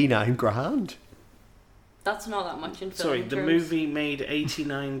made 89 grand. That's not that much in film. Sorry, the terms. movie made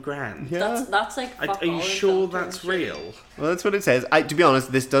 89 grand. Yeah. That's like. Fuck Are you all in sure film that's terms. real? Well, that's what it says. To be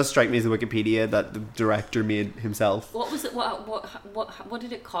honest, this does strike me as the Wikipedia that the director made himself. What was it? What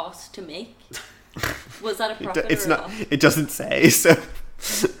did it cost to make? Was that a profit It's or not. a loss? It doesn't say. So,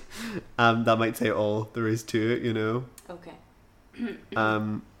 that might say all there is to it. You know. Okay.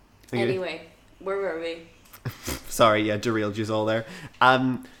 Okay. Anyway, where were we? Sorry, yeah, derailed you all there.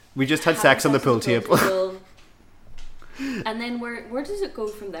 We just had sex on the pool table. And then where does it go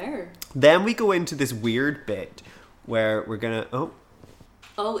from there? Then we go into this weird bit where we're gonna.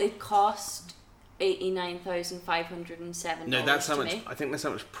 Oh, it cost $89,507. No, that's how to much. make. I think that's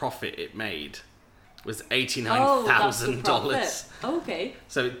how much profit it made. Was Oh, that's the $89,000. profit. Okay.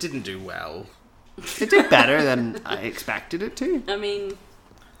 So it didn't do well. It did better than I expected it to. I mean,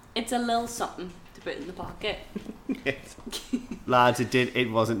 it's a little something to put in the pocket. Lads,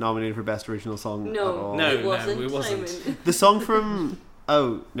 it wasn't nominated for best original song at No, all. No. it wasn't. it wasn't. Simon. The song from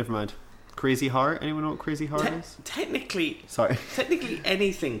never mind. Crazy Heart. Anyone know what Crazy Heart is? Technically, Sorry.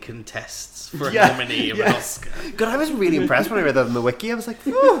 anything contests for a Yeah, nominee of yeah. an Oscar. God, I was really impressed when I read that on the wiki. I was like,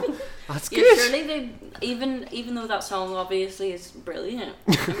 "Phew, That's Yeah, good. surely they even though that song obviously is brilliant,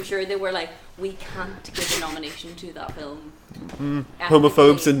 I'm sure they were like, we can't give a nomination to that film.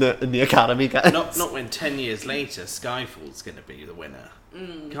 Homophobes in the Academy, guys. Not when 10 years later Skyfall's going to be the winner.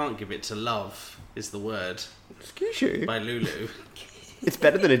 Can't give it to Love is the word Excuse you. by Lulu. It's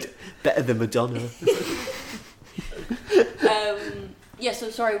better than Madonna. Yeah,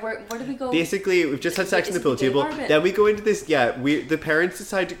 so sorry, where did we go? Basically, we've just had sex in Is the it pool table. gay bar bit? Then we go into this. Yeah, the parents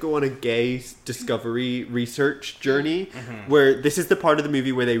decide to go on a gay discovery research journey, where this is the part of the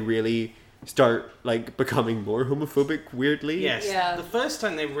movie where they really start like becoming more homophobic. Weirdly, Yes. Yeah. The first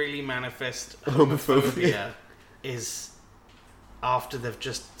time they really manifest Homophobia. homophobia is after they've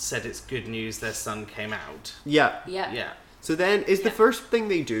just said it's good news their son came out. Yeah. Yeah. Yeah. So then, is the Yeah. first thing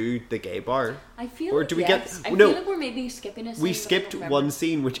they do the gay bar? I feel Or like do we yes. get- I no. feel like we're maybe skipping a scene. We but I skipped don't remember. one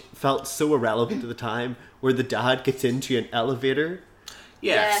scene which felt so irrelevant at the time, where the dad gets into an elevator.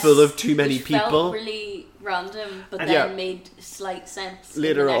 Yes. Full of too many Which people. Felt really random, but And then yeah. made slight sense in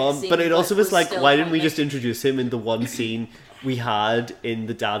Later the next on, scene, but it also was like, still why didn't we pointless. just introduce him in the one scene we had in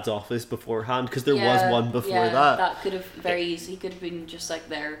the dad's office beforehand? Because there was one before that. That could have very easily could have been just like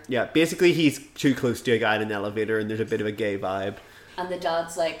there, Yeah, basically he's too close to a guy in an elevator, and there's a bit of a gay vibe. and the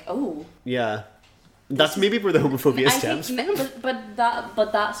dad's like, oh. Yeah, that's maybe where the homophobia I stems. think, but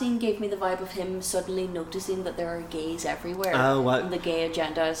that scene gave me the vibe of him suddenly noticing that there are gays everywhere. Oh, what? And the gay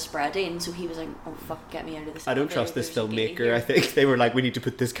agenda is spreading, so he was like, "Oh fuck, get me out of this." I don't elevator, trust this there's a gay filmmaker. here." I think they were like, we need to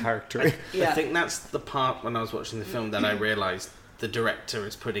put this character in. Yeah. I think that's the part when I was watching the film that I realised the director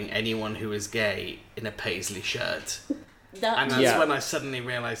is putting anyone who is gay in a paisley shirt. That, And that's Yeah. when I suddenly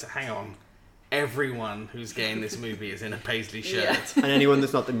realised, hang on, everyone who's gay in this movie is in a paisley shirt. Yeah. And anyone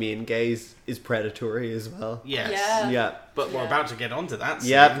that's not the main gays is predatory as well. Yes. Yeah. Yeah. But we're Yeah. about to get onto that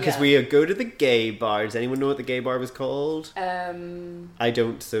scene. Yeah, because Yeah. we go to the gay bar. Does anyone know what the gay bar was called? I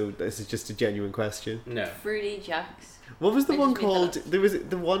don't, so this is just a genuine question. No. Fruity Jacks, What was the I one just made that called? up. There was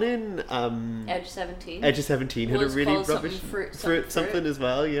the one in Edge 17. Edge of 17 had a Was really called rubbish something fruit, fruit something as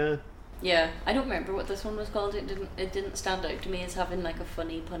well. Yeah. Yeah, I don't remember what this one was called. It didn't stand out to me as having like a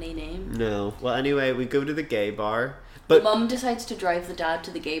funny punny name. No. Well, anyway, we go to the gay bar, The but mum decides to drive the dad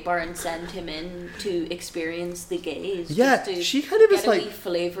to the gay bar and send him in to experience the gays. Yeah, just to she kind of get is a like- wee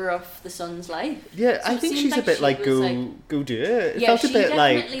flavour of the son's life. yeah, So I it think seemed she's a like bit she like was, go like- go do it. It Yeah, felt a she bit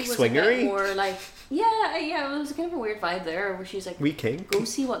like definitely was a bit swingery. more like yeah, it was kind of a weird vibe there where she's like, We kink. go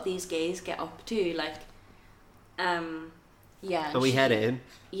see what these gays get up to, like, yeah. And we she- head in.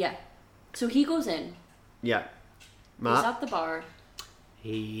 Yeah, so he goes in. Yeah. He's Matt. at the bar.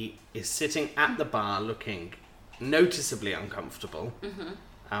 He is sitting at the bar looking noticeably uncomfortable.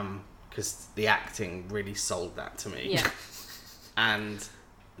 Because the acting really sold that to me. Yeah, And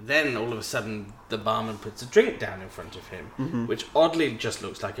then all of a sudden the barman puts a drink down in front of him, which oddly just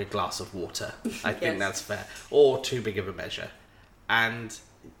looks like a glass of water. I think Yes. that's fair. Or too big of a measure. And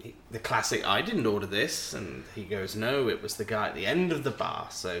the classic, I didn't order this. And he goes, no, it was the guy at the end of the bar.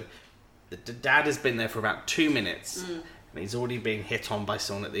 So the dad has been there for about 2 minutes. And he's already being hit on by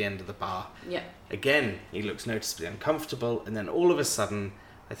someone at the end of the bar. yeah, Again, he looks noticeably uncomfortable, and then all of a sudden,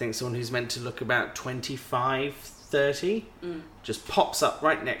 I think someone who's meant to look about 25, 30 just pops up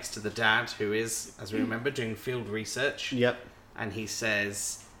right next to the dad, who is, as we remember, doing field research. Yep. And he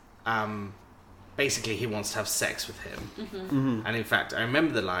says, basically, he wants to have sex with him. And in fact, I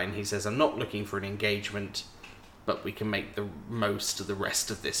remember the line, he says, I'm not looking for an engagement, but we can make the most of the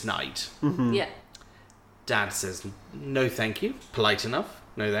rest of this night. yeah. Dad says, no thank you, polite enough,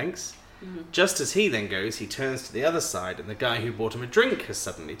 no thanks. Just as he then goes, he turns to the other side, and the guy who bought him a drink has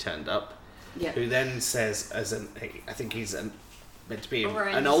suddenly turned up, Yeah. who then says, I think he's meant to be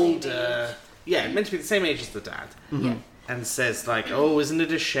Around an the same older, meant to be the same age as the dad, Yeah. and says like, oh, isn't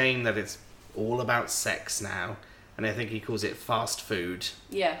it a shame that it's all about sex now? And I think he calls it fast food.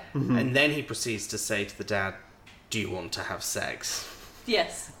 Yeah. And then he proceeds to say to the dad, do you want to have sex?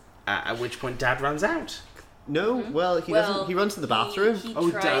 Yes. At which point dad runs out. No, well, he doesn't. He runs to the bathroom, He Oh,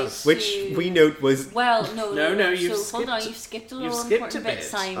 tries does. which to- we note was. Well, no. you've So hold on, skipped- you've skipped a you've little skipped a important bit, bit.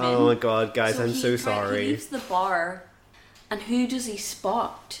 Simon. Oh my god, guys, I'm so He sorry. leaves the bar, and who does he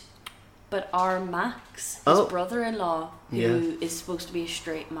spot? But our Max, his Oh. brother-in-law, who Yeah. is supposed to be a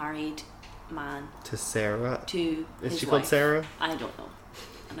straight married man To Sarah. to Is his she called wife. Sarah? I don't know,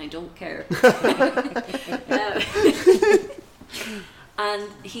 and I don't care. And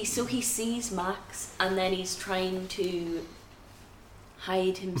he sees Max, and then he's trying to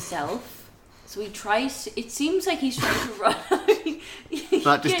hide himself. So he tries. It seems like he's trying to run.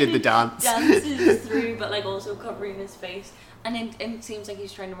 Matt just did the dance. Dances through, but like also covering his face. And it seems like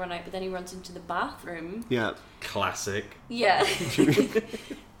he's trying to run out, but then he runs into the bathroom. Yeah. Classic. Yeah.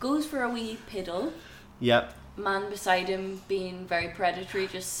 goes for a wee piddle. Yep. Man beside him being very predatory,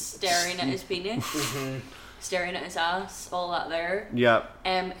 just staring at his penis, staring at his ass, all that there. Yep.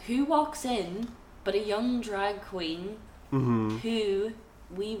 Who walks in but a young drag queen who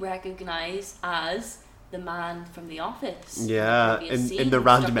we recognise as the man from the office. Yeah, Previous scene, in the stuck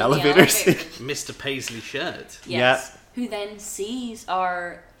random in the elevators. elevator. Mr. Paisley shirt. Yes. Who then sees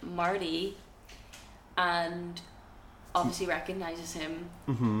our Marty and obviously recognises him.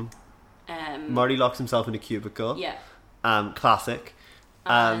 Marty locks himself in a cubicle. Yeah. Classic.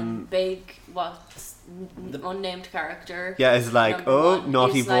 And big, unnamed character. Yeah, it's like, number oh, one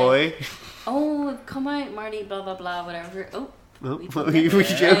naughty is boy. like, oh, come out, Marty, blah, blah, blah, whatever. Oh. Oh, we we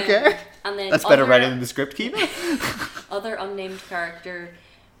joke here. And then That's better other- writing than the script keeper. Other unnamed character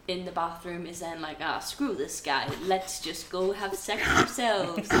in the bathroom is then like, screw this guy, let's just go have sex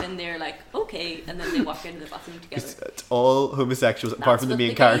ourselves. And they're like, okay, and then they walk into the bathroom together. It's all homosexuals apart That's from the what main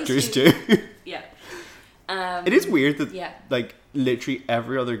the guys characters do. too. Yeah. It is weird that Yeah. like literally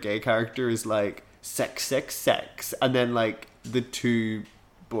every other gay character is like sex, sex, sex, and then like the two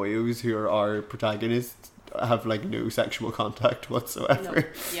boyos who are our protagonists have like no sexual contact whatsoever. No,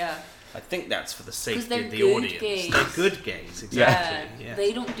 yeah. I think that's for the safety they're of the good audience. gays. They're good gays, Yeah. exactly. Yeah.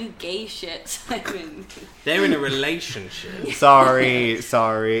 They don't do gay shit, Simon. They're in a relationship. Sorry.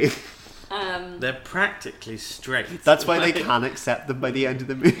 Um, They're practically straight. That's why they can accept them by the end of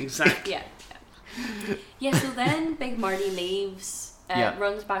the movie. Exactly. yeah. Yeah, so then Big Marty leaves, Yeah.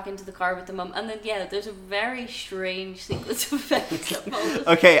 runs back into the car with the mum, and then, there's a very strange sequence of events that follows.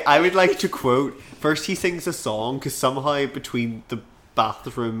 Okay, I would like to quote. First, he sings a song because somehow between the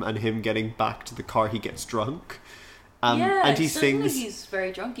bathroom and him getting back to the car, he gets drunk. And he suddenly sings. he's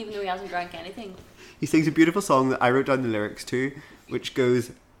very drunk, even though he hasn't drank anything. He sings a beautiful song that I wrote down the lyrics to, which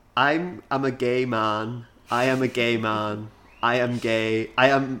goes, I'm a gay man. I am a gay man. I am gay. I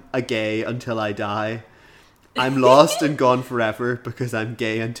am a gay until I die. I'm lost and gone forever because I'm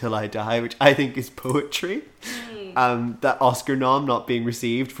gay until I die, which I think is poetry. That Oscar nom not being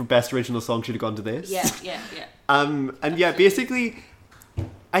received for Best Original Song should have gone to this. Yeah. And yeah, basically,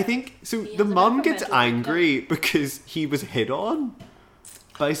 I think so. He The has a mum bit of a gets mental angry because he was hit on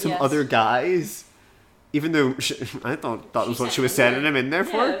by some Yes. other guys, even though I thought that was what she was sending him in there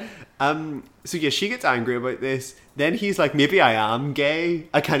for. So yeah, she gets angry about this. Then he's like, maybe I am gay.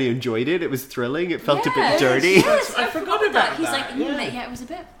 I kind of enjoyed it. It was thrilling. It felt a bit dirty. Yes, I forgot about He's that, like, it was a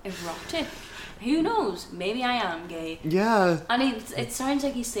bit erotic. Who knows? Maybe I am gay. Yeah. And it sounds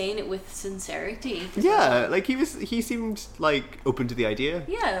like he's saying it with sincerity. Yeah, like he seemed like open to the idea.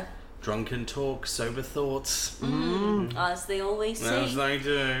 Yeah. Drunken talk, sober thoughts. As they always say. As they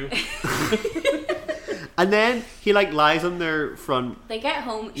do. And then he like lies on their front. They get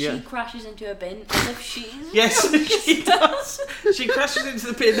home, Yeah. she crashes into a bin as if she's... Yes, she does. She crashes into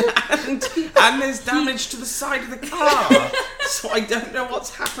the bin and there's damage to the side of the car. So I don't know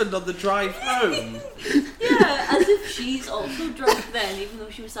what's happened on the drive home. Yeah, as if she's also drunk then, even though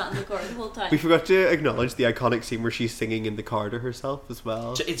she was sat in the car the whole time. We forgot to acknowledge the iconic scene where she's singing in the car to herself as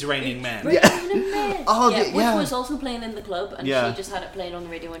well. It's raining men. Oh, which yeah. was also playing in the club, and Yeah. she just had it playing on the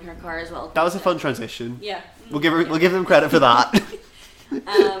radio in her car as well. That was a fun transition. Yeah. We'll give them credit for that.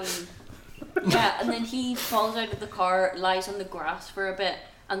 Yeah, and then he falls out of the car, lies on the grass for a bit,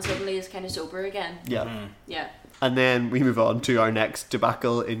 and suddenly is kind of sober again. Yeah. Yeah. And then we move on to our next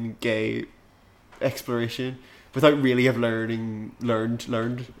debacle in gay exploration without really have learned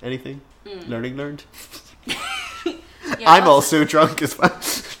anything. Learned. Yeah, I'm also drunk as well.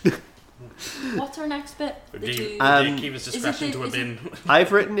 What's our next bit? The two... Keep his Is it discretion the- to a is it- bin.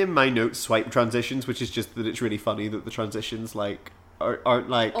 I've written in my notes swipe transitions, which is just that it's really funny that the transitions like aren't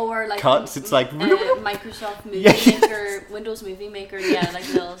like or like cuts. It's like Microsoft Movie Yeah. Maker, Windows Movie Maker, like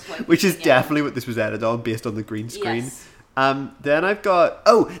little swipe. which is yeah. definitely what this was edited on based on the green screen. Yes. Then I've got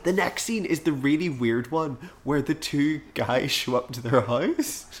the next scene is the really weird one where the two guys show up to their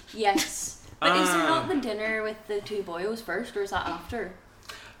house. Yes. But is there not the dinner with the two boyos first, or is that after?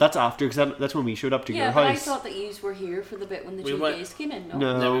 That's after, because that's when we showed up to Yeah, your but I house. thought that you were here for the bit when the We two weren't- gays came in. No.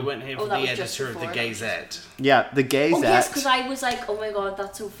 No. No, we went here Oh, for that the was just editor of the before. Gazette. Yeah, the Gay Oh yes, Zet. because I was like, oh my god,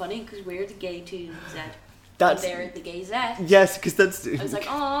 that's so funny because we're the gay two Z. That's And they're the gay Z. I yes, because that's was like,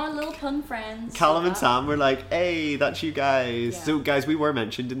 oh, little pun friends. Callum like and that. Sam were like, hey, that's you guys. Yeah. So guys, we were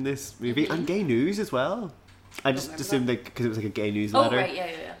mentioned in this movie and gay news as well. I just remember assumed like because it was like a gay newsletter. Oh right, yeah.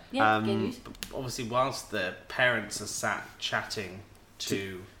 Yeah, gay Um, news. Obviously, whilst the parents are sat chatting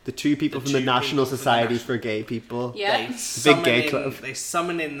to The two people The from the two National people from the Society National- for Gay People. Yeah. They gay club. They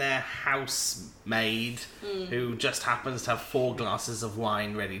summon in their housemaid, who just happens to have 4 glasses of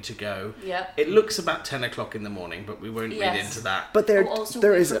wine ready to go. Yep. It looks about 10 o'clock in the morning, but we won't read Yes. into that. But there, Also,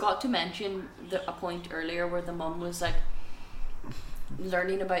 there we is forgot to mention a point earlier where the mum was like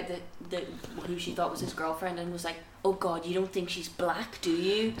learning about the who she thought was his girlfriend and was like, "Oh God, you don't think she's black, do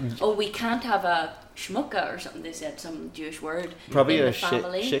you? Oh, we can't have a shmuka or something." They said some Jewish word. probably in a the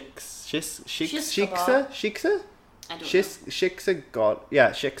family. shiksa. I don't know. Shiksa God.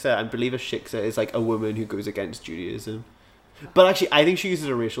 Yeah, shiksa. I believe a shiksa is like a woman who goes against Judaism. But actually, I think she uses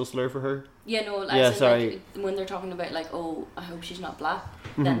a racial slur for her. Yeah, no. Yeah, As in, sorry. Like, when they're talking about like, "Oh, I hope she's not black,"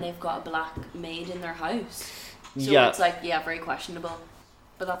 then they've got a black maid in their house. So Yeah. it's like, yeah, very questionable.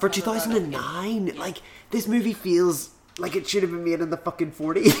 But that's For never brought up again. 2009, like, this movie feels like it should have been made in the fucking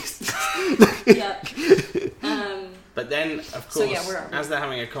 40s. Yeah. But then, of course, So, yeah, where are we? as they're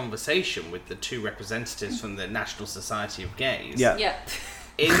having a conversation with the 2 representatives from the National Society of Gays, Yeah. Yeah.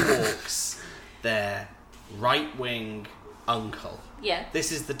 in walks their right-wing uncle. Yeah.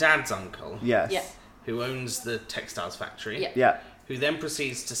 This is the dad's uncle, Yes. Yeah. who owns the textiles factory, Yeah. Yeah. who then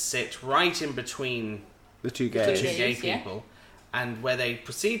proceeds to sit right in between The two the gays. two Gays, gay yeah. people, and where they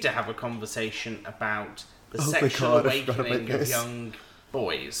proceed to have a conversation about the Oh my sexual God, I forgot about awakening of this. young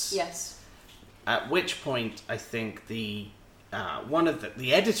boys. Yes. At which point, I think the one of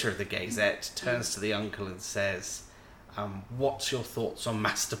the editor of the Gazette turns to the uncle and says, "What's your thoughts on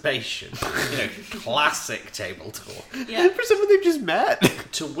masturbation?" Classic table talk. Yeah. For someone they've just met.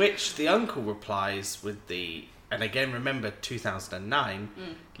 To which the uncle replies with the, and again remember 2009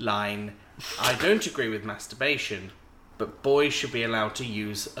 line, "I don't agree with masturbation, but boys should be allowed to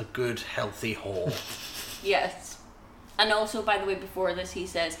use a good healthy whore." Yes. And also, by the way, before this, he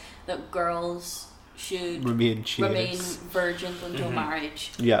says that girls should Remain remain chaste. virgins until marriage.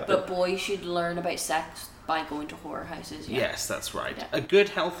 Yeah. But boys should learn about sex by going to horror houses. Yeah. Yes, that's right. Yeah. A good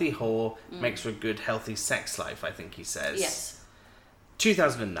healthy whore makes for a good healthy sex life, I think he says. Yes.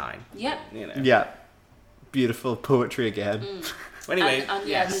 2009. Yep. Yeah. Beautiful poetry again. Well, anyway, And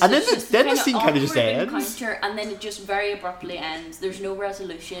yes. And then there's the- just then the kinda scene kinda just awkward ends. encounter, and then it just very abruptly ends. There's no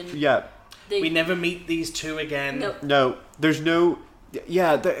resolution. Yeah. They, We never meet these 2 again. No. No, there's no.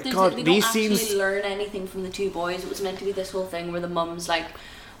 Yeah, God, they these don't actually scenes. learn anything from the 2 boys. It was meant to be this whole thing where the mum's like,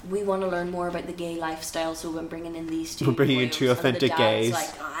 we want to learn more about the gay lifestyle, so we're bringing in these 2 We're bringing in boys. 2 And the authentic dad's gays, like,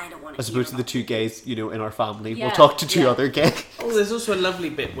 "Oh, I don't want As opposed to the 2 gays, in our family. Yeah, We'll talk to 2 yeah. other gays. Oh, there's also a lovely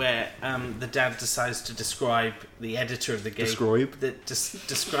bit where the dad decides to describe the editor of the Describe?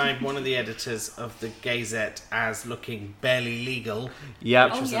 describe one of the editors of the Gazette as looking barely legal, Yeah.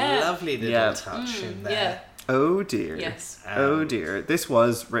 which was yeah. a lovely little Yeah. touch in Yeah. there. Oh dear. Yes. Oh dear. This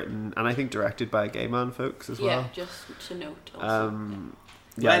was written and I think directed by a gay man, folks, as Yeah, well. just to note also. Well,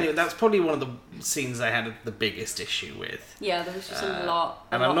 Yeah. anyway, that's probably one of the scenes I had the biggest issue with. Yeah, there was just a lot.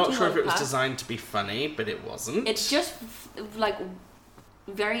 And a I'm lot not to sure if it was unpack. designed to be funny, but it wasn't. It's just like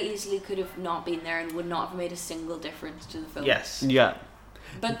very easily could have not been there and would not have made a single difference to the film. Yes. Yeah.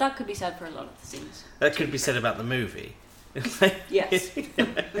 But that could be said for a lot of the scenes. That could be said about the movie. Yes.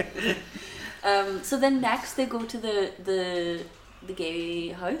 So then next they go to the gay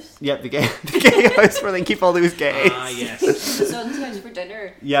house. Yeah, the gay house where they keep all those gays. Ah, yes. The son's house for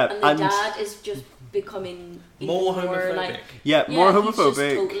dinner. Yeah, And the and- dad is just becoming even More homophobic. like, Yeah, yeah, more he's just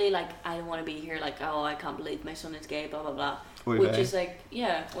homophobic. totally like, I don't want to be here. Like, oh, I can't believe my son is gay. Blah blah blah. Oy Which vey. is like,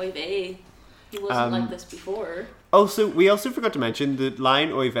 yeah, oy vey. He wasn't like this before. Also, we also forgot to mention the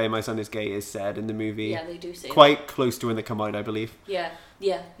line "Oy vey, my son is gay" is said in the movie. Yeah, they do say Quite close to when they come out, I believe. that.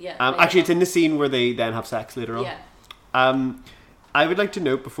 Yeah. Actually, it's in the scene where they then have sex later on. Yeah. I would like to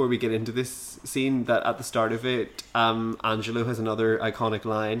note before we get into this scene that at the start of it, Angelo has another iconic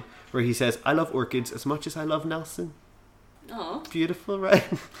line where he says, "I love orchids as much as I love Nelson." Oh. Beautiful, right?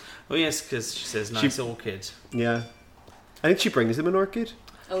 Oh, yes, because she says nice orchid. Yeah. I think she brings him an orchid.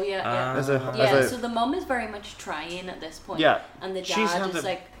 Oh yeah. As a, Yeah, as a so the mum is very much trying at this point. Yeah. And the She's dad had is a-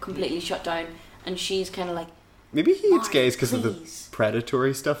 like completely shut down, and she's kind of like, maybe he hates "Why, gays because of the please?"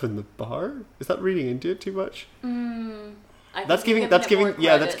 predatory stuff in the bar. Is that reading into it too much? I That's think giving you're that's it giving more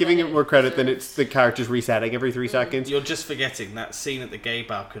yeah that's credit giving than it more credit than deserves. it's the characters resetting every 3 seconds. You're just forgetting that scene at the gay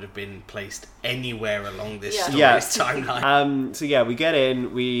bar could have been placed anywhere along this Yeah. story's Yeah. timeline. So yeah, we get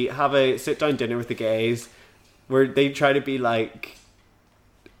in, we have a sit down dinner with the gays, where they try to be like,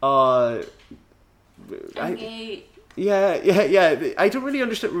 I'm I- gay. yeah. I don't really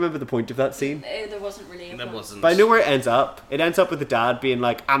remember the point of that scene. There wasn't really a There point. wasn't. But I know where it ends up. It ends up with the dad being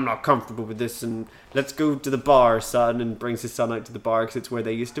like, "I'm not comfortable with this, and let's go to the bar, son," and brings his son out to the bar because it's where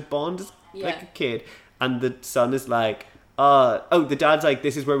they used to bond as like Yeah. a kid. And the son is like, the dad's like,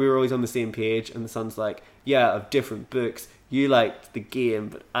 this is where we were always on the same page, and the son's like, yeah, of different books. You liked the game,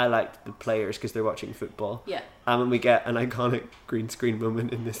 but I liked the players because they're watching football. Yeah. And we get an iconic green screen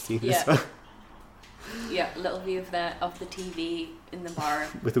moment in this scene as well. Yeah, a little view of the TV in the bar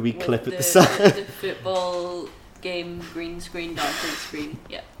With a wee clip at the side. The football game green screen, dark green screen.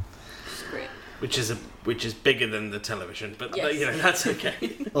 Yeah, it's great. Which is bigger than the television, but Yes. you know, that's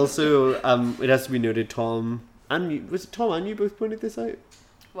okay. Also, it has to be noted, Tom and you both pointed this out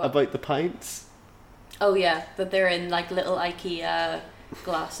What? about the pints. Oh yeah, that they're in like little IKEA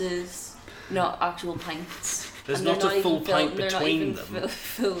glasses, not actual pints. There's And they're not a full even pint they're between not even them.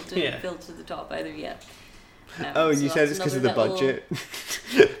 Filled to the top either yet. Oh, and so you said it's that's because of the another budget.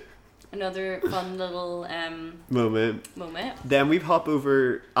 Another fun little moment. moment. Then we hop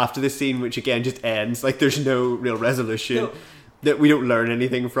over after this scene, which again just ends. Like there's no real resolution. No. That we don't learn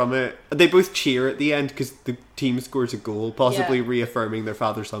anything from it. They both cheer at the end because the team scores a goal, possibly Yeah. reaffirming their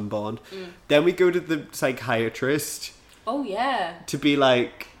father-son bond. Mm. Then we go to the psychiatrist Oh yeah. to be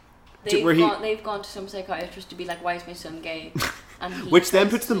like, They've gone to some psychiatrist to be like, why is my son gay? And he which then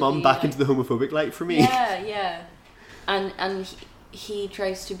tries puts the to mum be back like- into the homophobic light for me. Yeah. And he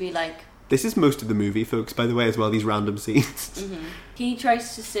tries to be like, This is most of the movie, folks, by the way, as well, these random scenes. he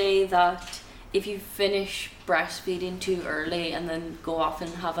tries to say that if you finish breastfeeding too early and then go off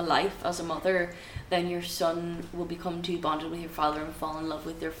and have a life as a mother, then your son will become too bonded with your father and fall in love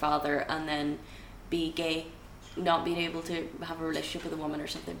with your father and then be gay, not being able to have a relationship with a woman or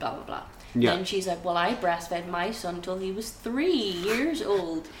something, blah blah blah. Yeah. Then she's like, well, I breastfed my son till he was 3 years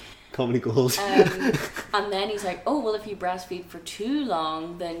old. Comedy gold. And then he's like, oh, well, if you breastfeed for too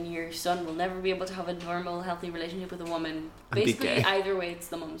long, then your son will never be able to have a normal, healthy relationship with a woman. And be Basically, gay. either way, it's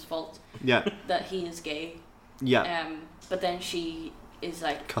the mum's fault Yeah. that he is gay. Yeah. But then she is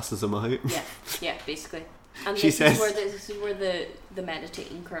like, Cusses him out. yeah, basically. And She this says- is where the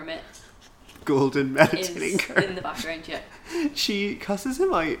meditating Kermit Golden meditating is Kermit. in the background, yeah. She cusses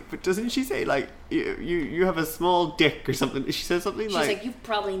him out, but doesn't she say, like, you have a small dick or something? She says something She's like, you've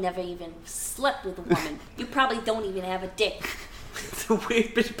probably never even slept with a woman. You probably don't even have a dick. The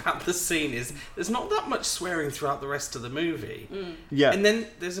weird bit about the scene is there's not that much swearing throughout the rest of the movie. yeah. And then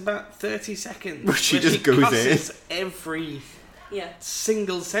there's about 30 seconds Where she just goes in. cusses every Yeah,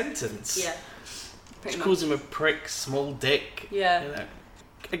 single sentence. yeah. She Pretty calls much. him a prick, small dick. Yeah. You know.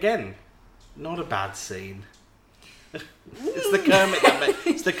 Again, not a bad scene. It's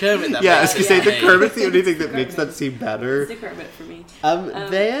the Kermit that Yeah, I was makes gonna it say the for me. Kermit's the only thing that Kermit. makes that seem better. It's the Kermit for me.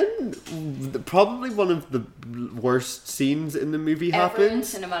 Then probably one of the worst scenes in the movie Ever in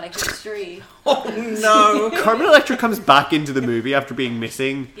happens. cinematic history. Oh no! Carmen Electra comes back into the movie after being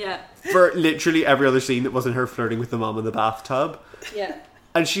missing Yeah, for literally every other scene that wasn't her flirting with the mom in the bathtub. yeah.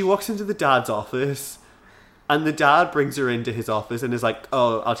 And she walks into the dad's office, and the dad brings her into his office and is like,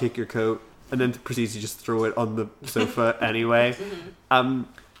 "Oh, I'll take your coat," and then proceeds to just throw it on the sofa anyway. And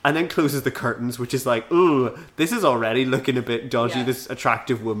then closes the curtains, which is like, ooh, this is already looking a bit dodgy, Yeah. this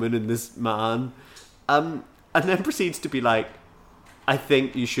attractive woman and this man. And then proceeds to be like, I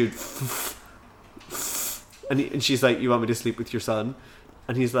think you should... And she's like, you want me to sleep with your son?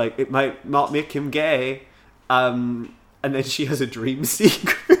 And he's like, it might not make him gay. And then she has a dream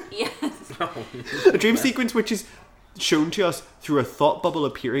sequence. Yes. A dream sequence which is shown to us through a thought bubble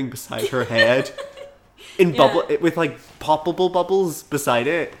appearing beside her head. In bubble with like poppable bubbles beside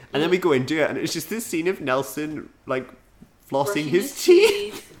it, and then we go into it, and it's just this scene of Nelson like flossing Brushing his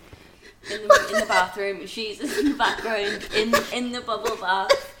teeth. in the bathroom. She's in the background in the bubble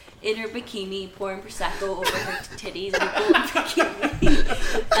bath in her bikini, pouring prosecco over her titties in a golden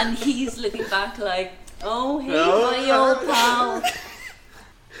bikini, and he's looking back like, "Oh, hey, my old pal."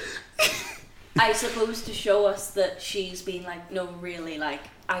 I suppose to show us that she's been like, no, really, like,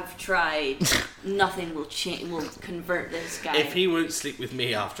 I've tried. Nothing will will convert this guy. If he won't sleep with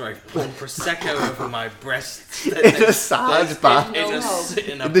me after I've poured prosecco over my breasts, In a sad bath.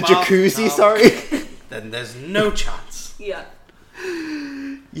 in a In the jacuzzi, bathtub, sorry. then there's no chance. Yeah.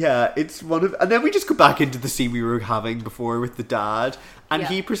 Yeah, it's one of... And then we just go back into the scene we were having before with the dad, and Yeah.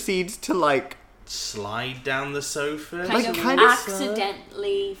 he proceeds to like... Slide down the sofa. Kind of of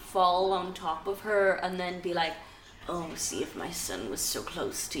accidentally fall on top of her and then be like, oh, see if my son was so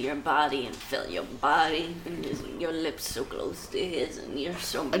close to your body and felt your body and your lips so close to his and you're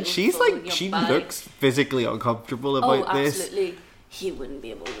so beautiful. And she's in like... your She body. looks physically uncomfortable about this. Absolutely. He wouldn't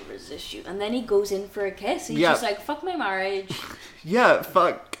be able to resist you. And then he goes in for a kiss. He's Yeah. just like, fuck my marriage. Yeah,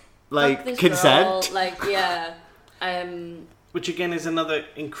 fuck. Like, Fuck this consent. girl. Like, yeah. Which again is another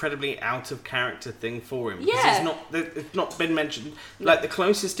incredibly out of character thing for him. Yeah. Because it's not been mentioned. Like the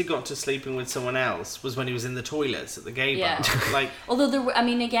closest he got to sleeping with someone else was when he was in the toilets at the gay Yeah. bar. Like, Although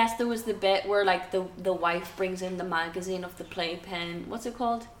I guess there was the bit where like the wife brings in the magazine of the playpen. What's it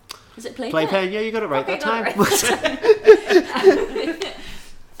called? Is it Playpen? Playpen, yeah, you got it right Okay, that got time.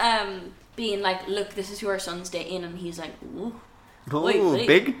 it being like, look, this is who our son's dating, and he's like, ooh, Oh, wait,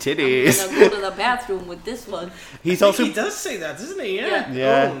 big titties. I'm gonna go to the bathroom with this one. He's I also think he does say that, doesn't he? Yeah.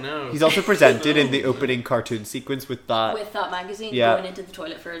 yeah. Oh no. He's also presented in the opening cartoon sequence with that With that magazine, yeah. going into the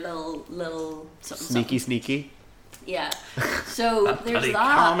toilet for a little something. sneaky, something. sneaky. Yeah. So That there's bloody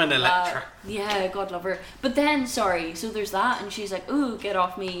that. Carmen Electra. Yeah, God love her. But then, sorry, so there's that, and she's like, ooh, get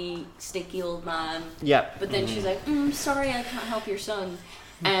off me, sticky old man. Yeah. But then she's like, sorry, I can't help your son.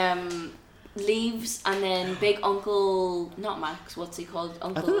 Leaves, and then big uncle, not Max, what's he called?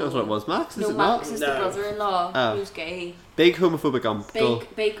 Uncle. I think that's what it was, Max. Is No, it Max not? is No. the brother-in-law Oh. who's gay. Big homophobic uncle.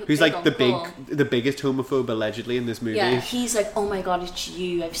 Big who's big like uncle. the biggest homophobe allegedly in this movie. Yeah, he's like, oh my god, it's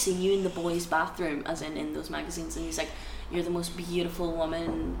you. I've seen you in the boys' bathroom, as in those magazines. And he's like, you're the most beautiful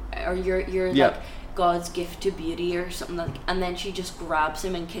woman, or you're Yeah. like God's gift to beauty, or something like. And then she just grabs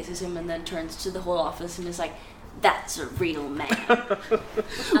him and kisses him, and then turns to the whole office and is like, that's a real man.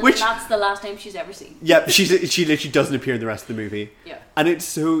 And Which- that's the last time she's ever seen. Yeah, she literally doesn't appear in the rest of the movie. Yeah. And it's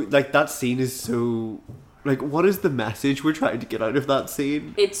so like that scene is so like what is the message we're trying to get out of that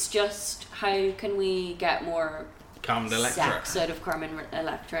scene? It's just how can we get more Carmen Electra. sex out of Carmen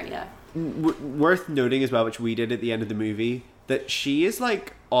Electra? Yeah. Worth noting as well, which we did at the end of the movie, that she is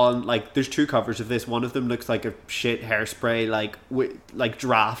like on like there's two covers of this. One of them looks like a shit Hairspray like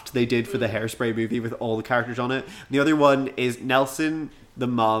draft they did for the Hairspray movie with all the characters on it. And the other one is Nelson, the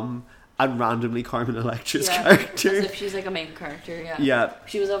mum, and randomly Carmen Electra's character. As if she's like a main character. Yeah. Yeah.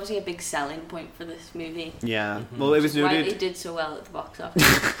 She was obviously a big selling point for this movie. Yeah. Well, it was Why noted. it did so well at the box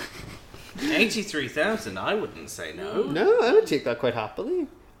office. 83,000, I wouldn't say no. No, I would take that quite happily.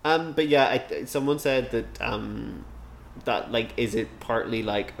 But yeah, someone said that that like is it partly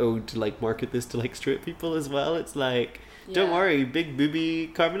like to like market this to like straight people as well? It's like don't Yeah. worry, big booby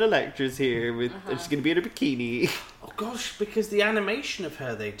Carmen Electra's here with and she's gonna be in a bikini. Oh gosh, because the animation of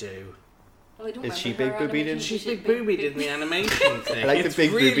her they do. Oh, I don't Is she remember her big boobied in- animation. She's big boobied in the animation thing. I like It's the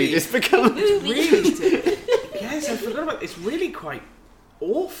big really, booby just become. Really? Yes, I forgot about it. It's really quite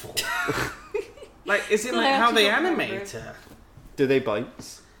awful. Like, is it No, I like how actually they don't remember. animate her? Do they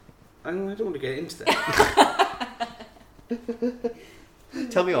bounce? I don't want to get into that.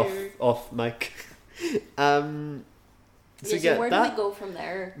 Tell me Weird. off mic. So Yeah, yeah, where that. do we go from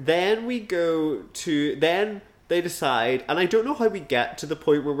there? Then we go to they decide, and I don't know how we get to the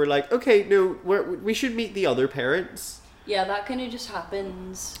point where we're like, okay, no, we should meet the other parents. Yeah, that kind of just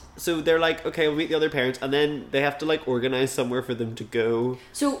happens. So they're like, okay, we'll meet the other parents, and then they have to like organize somewhere for them to go.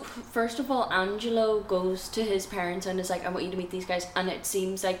 So first of all, Angelo goes to his parents and is like, I want you to meet these guys, and it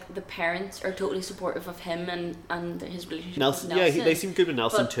seems like the parents are totally supportive of him and his relationship Nelson, with Nelson. yeah, they seem good with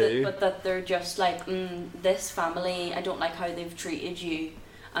Nelson but too. but that they're just like, this family, I don't like how they've treated you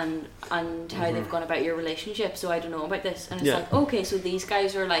and how they've gone about your relationship, so I don't know about this. And it's Yeah. like, okay, so these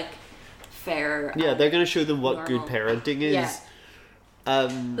guys are like fair. Yeah, and they're gonna show them what normal. good parenting is. Yeah.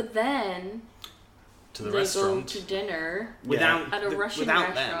 Um, But then To the they restaurant. go to dinner. Without, At a the- Russian without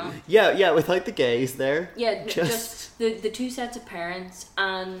restaurant. them. yeah, without the gays there. Yeah, Just- just the two sets of parents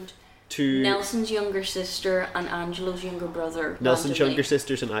and To Nelson's younger sister and Angelo's younger brother. Nelson's randomly. younger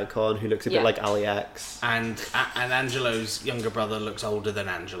sister's an icon who looks a Yeah. bit like Ali X. And Angelo's younger brother looks older than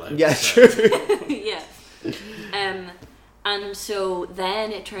Angelo. Yeah, so- true. Yeah. And so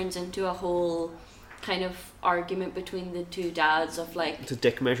then it turns into a whole kind of argument between the two dads of like, It's a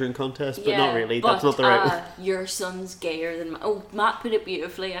dick measuring contest, but yeah, not really. but, That's not the right. your son's gayer than Matt put it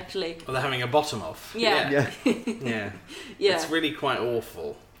beautifully actually. Well, they're having a bottom off. Yeah. Yeah. Yeah. Yeah. It's really quite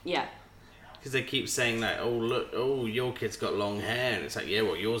awful. Yeah. Because they keep saying that, oh, look, oh, your kid's got long hair. And it's like, yeah,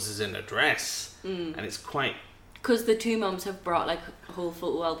 well, yours is in a dress. And it's quite... Because the two mums have brought like whole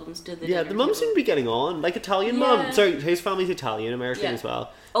photo albums to the Yeah, dinner the mums seem table. to be getting on. Like Italian Yeah. mum. Sorry, his family's Italian American Yeah. as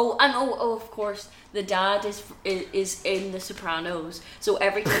well. Oh, and of course, the dad is in The Sopranos. So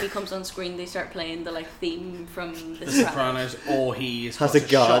every time he comes on screen, they start playing the like theme from The The Sopranos. Sopranos, or he's Has got a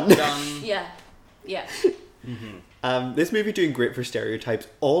gun. shotgun. Yeah, yeah, This movie doing great for stereotypes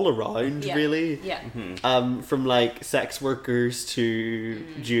all around, yeah, really. yeah. From like sex workers to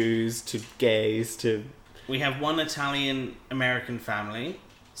Jews to gays to We have one Italian-American family,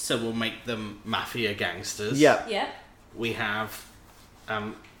 so we'll make them mafia gangsters. yeah. Yeah, We have,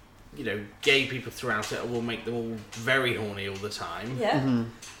 gay people throughout it, and we'll make them all very horny all the time. yeah.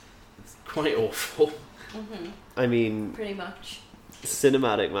 Quite awful. I mean, Pretty much.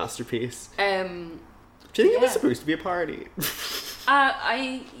 cinematic masterpiece. Do you think it was Yeah. supposed to be a parody?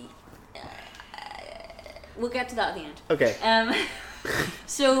 We'll get to that at the end. Okay.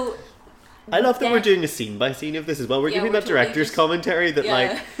 So I love that we're then- doing a scene by scene of this as well. We're Yeah, giving we're that totally director's just- commentary that Yeah.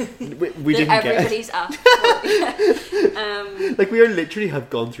 like we that didn't get. everybody's asked for. Like we are literally have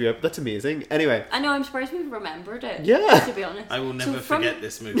gone through it. That's amazing. Anyway, I know, I'm surprised we've remembered it. Yeah. To be honest. I will never So from- forget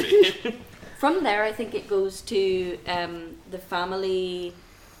this movie. From there, I think it goes to the family.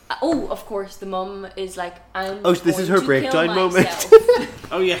 Oh, of course, the mum is like, I'm Oh, so this is her going to breakdown kill moment. myself.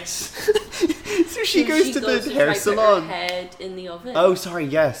 Oh yes. so she So goes to the hair try to put salon. Her head in the oven. Oh, sorry.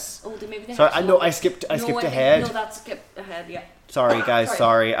 Yes. Oh, maybe the Sorry, hair I know. salon. I skipped No, ahead. think- No, that's skipped ahead. Yeah. Sorry, guys.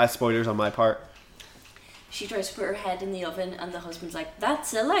 Sorry. Sorry. Spoilers on my part. She tries to put her head in the oven, and the husband's like,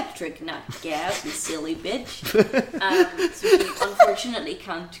 "That's electric, not gas, you silly bitch." So she unfortunately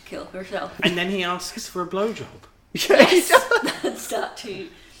can't kill herself. And then he asks for a blowjob. Yeah. That's that too.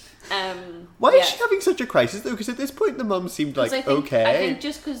 Why yeah. is she having such a crisis though? Because at this point, the mum seemed 'Cause like I think, okay. I think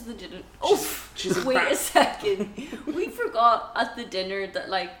just because they didn't. Oh, she's wait a second. We forgot at the dinner that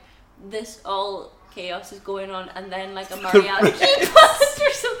like this all chaos is going on, and then like a mariachi band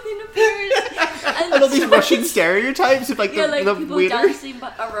or something appears, and all these starts- Russian stereotypes of like yeah, the, like the people waiter. dancing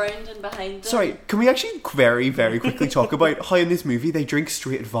around and behind them. Sorry, can we actually very, very quickly talk about how in this movie they drink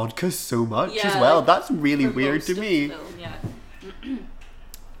straight vodka so much as Yeah, well? like, That's really for weird most to of me. the film, yeah.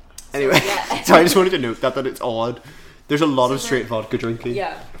 Anyway, yeah. sorry, I just wanted to note that it's odd. There's a lot So of straight vodka drinking.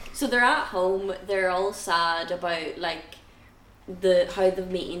 Yeah. So they're at home. They're all sad about like how the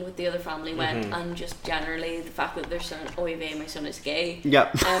meeting with the other family went, and just generally the fact that their son, oy vey, my son is gay.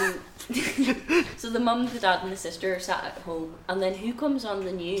 Yeah. So the mum, the dad, and the sister are sat at home, and then who comes on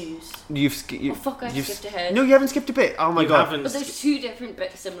the news? Oh fuck, I skipped ahead. No, you haven't skipped a bit. Oh my You god. haven't. But there's two different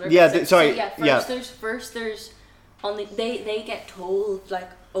bits, similar. Yeah, bits. sorry, So, yeah. yeah. First there's on the they get told like,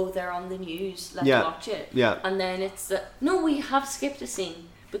 oh, they're on the news. Let's Yeah, watch it. yeah. And then it's no, we have skipped a scene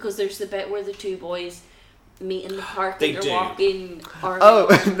because there's the bit where the two boys meet in the park They and they're do. walking. Oh,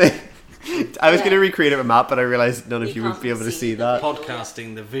 I was Yeah. going to recreate it with a map, but I realised none of You you would can't be able to see see the that.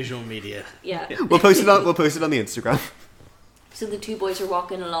 Podcasting, the visual media. Yeah. We'll post it on. We'll post it on the Instagram. So the two boys are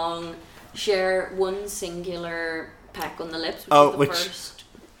walking along, share one singular peck on the lips, which Oh, is the which- first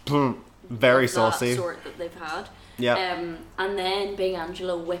Very of that saucy. sort that they've had. Yeah. And then Big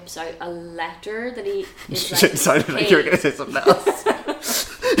Angelo whips out a letter that he is It sounded like you were going to say something else.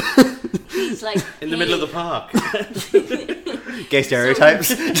 He's like In the middle of the park. Gay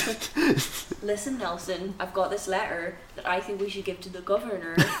stereotypes. Listen, Nelson, I've got this letter that I think we should give to the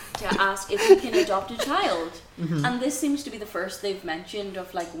governor to ask if we can adopt a child. Mm-hmm. And this seems to be the first they've mentioned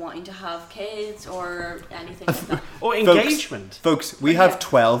of like wanting to have kids or anything like that. Or engagement. Folks, we have Yeah.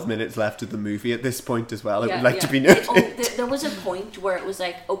 12 minutes left of the movie at this point as well. It Yeah, would like to yeah. be noted. There was a point where it was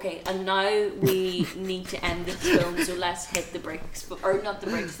like, okay, and now we need to end this film, so let's hit the brakes, or not the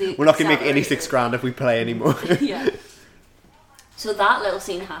brakes. We're not going to make any accelerator. $6,000 if we play anymore. Yeah. So that little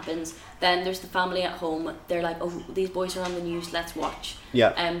scene happens. Then there's the family at home. They're like, oh, these boys are on the news. Let's watch.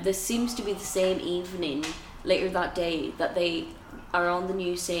 Yeah. This seems to be the same evening later that day that they are on the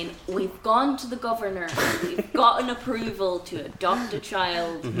news saying, we've gone to the governor. We've gotten approval to adopt a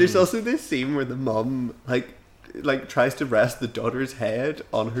child. There's also this scene where the mum like tries to rest the daughter's head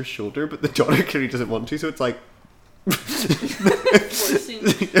on her shoulder, but the daughter clearly doesn't want to. So it's like, Forcing,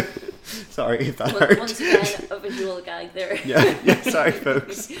 sorry if that hurt. once again, a visual gag there. Yeah, sorry,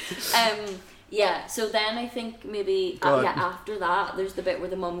 folks. Yeah, so then I think maybe Go on. after that there's the bit where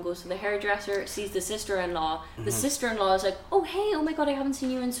the mum goes to the hairdresser, sees the sister-in-law. The sister-in-law is like, oh hey, oh my god, I haven't seen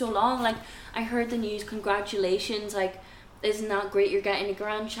you in so long, like I heard the news, congratulations, like isn't that great, you're getting a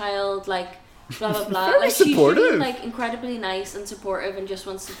grandchild, like blah blah blah. Very Like she's supportive. really, like incredibly nice and supportive and just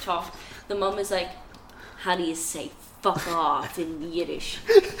wants to talk. The mum is like, how do you say fuck off in Yiddish?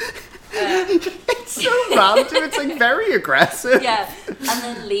 It's so random. It's like very aggressive. Yeah, and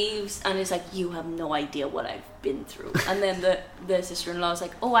then leaves and is like, you have no idea what I've been through. And then the sister-in-law is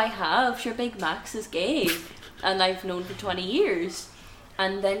like, oh, I have, sure, Big Max is gay and I've known for 20 years.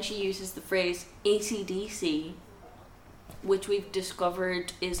 And then she uses the phrase AC/DC, which we've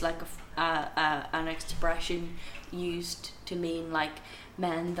discovered is like an expression used to mean like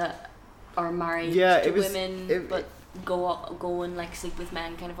men that are married Yeah, to it was- women but go and like sleep with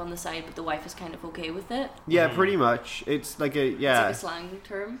men kind of on the side, but the wife is kind of okay with it. Yeah, pretty much. It's like a It's like a slang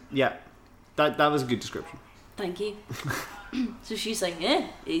term. yeah. That was a good description. Thank you. So she's like,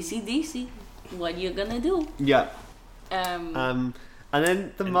 AC/DC, what you gonna do? Yeah. Um, And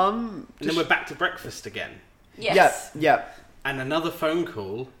then the mum. And then we're back to breakfast again. yes. Yeah. and another phone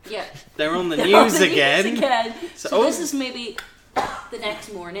call. Yeah. They're on the They're news on the again. News again. So- So this is maybe the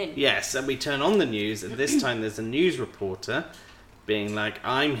next morning. Yes, and we turn on the news, and this time there's a news reporter being like,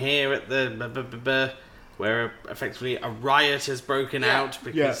 "I'm here at the where effectively a riot has broken Yeah. out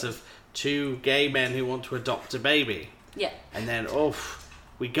because of two gay men who want to adopt a baby." Yeah. And then,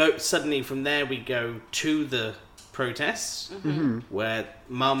 we go suddenly from there. We go to the protests where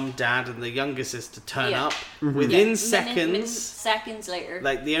mum, dad, and the younger sister turn Yeah. up within Yeah. seconds. Seconds later.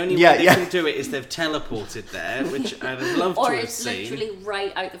 Like the only Yeah, way they yeah. can do it is they've teleported there, which I'd have loved or to have it's seen. literally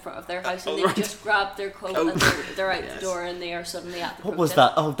right out the front of their house, and they right. just grab their coat Oh. and they're out Yes. the door, and they are suddenly at the What was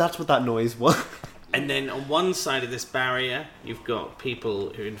protest. that? Oh, that's what that noise was. And then on one side of this barrier, you've got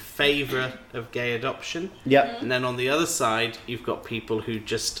people who are in favour of gay adoption. Yep. And then on the other side, you've got people who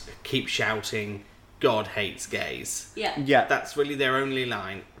just keep shouting, "God hates gays." Yeah. Yeah. That's really their only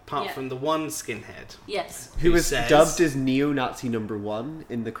line, apart Yeah. from the one skinhead. Yes. Who was says- dubbed as neo-Nazi #1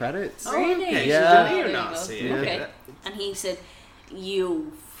 in the credits. Oh, Really? okay, Yeah. so There the you neo-Nazi. go. Yeah. Okay. And he said,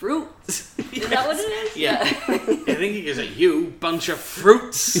 "You fruits." Is that what it is? Yeah. I think he goes, "You bunch of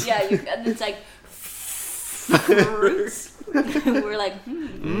fruits." Yeah. And it's like fruits. We're like,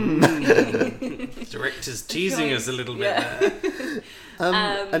 Director's teasing us a little bit Yeah.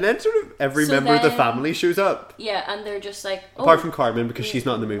 there. And then sort of every so member of the then- family shows up. yeah, and they're just like, oh, Apart from Carmen, because she's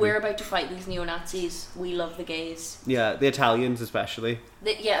not in the movie. We're about to fight these neo-Nazis. We love the gays. Yeah, the Italians especially.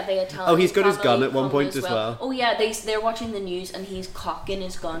 They Italian. Oh, he's got his family gun at one come point as well. Oh yeah, they're watching the news and he's cocking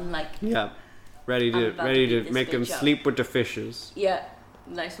his gun like, Yeah. Ready I'm to about to beat this make them bitch up. sleep with the fishes. yeah,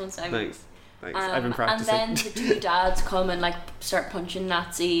 nice one, Simon. Thanks. I've been practicing. And then the two dads come and like start punching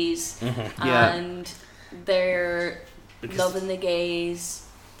Nazis, Yeah. and they're Because- loving the gays.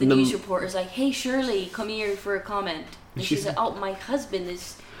 The And the- news reporter's like, "Hey Shirley, come here for a comment." And she's She's- like, "Oh, my husband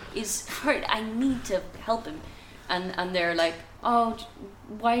is hurt. I need to help him." And they're like, "Oh,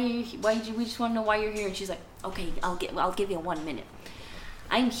 why do we just want to know why you're here?" And she's like, "Okay, I'll give you 1 minute.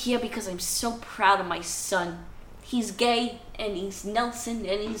 I'm here because I'm so proud of my son. He's gay, and he's Nelson,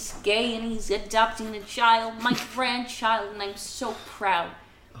 and he's gay, and he's adopting a child, my grandchild, and I'm so proud.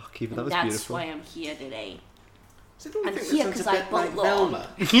 Oh, Kiva, that And was that's beautiful. why I'm here today." I don't I'm think here that sounds 'cause a I bit like belong. Velma.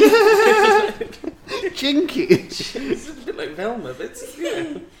 Jinky. It's a bit like Velma, but it's,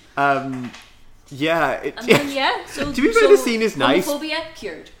 yeah. Yeah. And then so To be fair, the scene is nice. Homophobia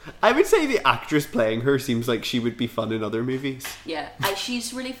cured. I would say the actress playing her seems like she would be fun in other movies. Yeah,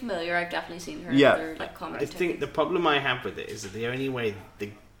 she's really familiar. I've definitely seen her Yeah. in other like comedy. I think the problem I have with it is that the only way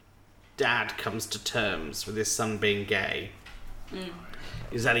the dad comes to terms with his son being gay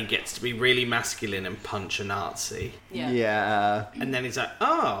is that he gets to be really masculine and punch a Nazi. Yeah. And then he's like,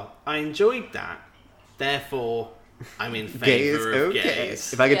 "Oh, I enjoyed that. Therefore, I'm in Gays, favour of okay.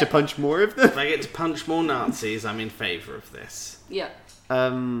 gays. If I get to Yeah. punch more of them. If I get to punch more Nazis, I'm in favour of this." Yeah.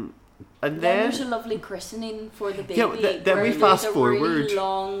 And Then then there's a lovely christening for the baby. Yeah, then where we there's fast a forward. really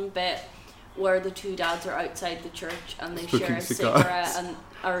long bit where the two dads are outside the church and they Smoking share a cigars. cigarette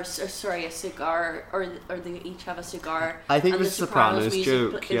a cigar, or they each have a cigar. I think and it was the a Sopranos music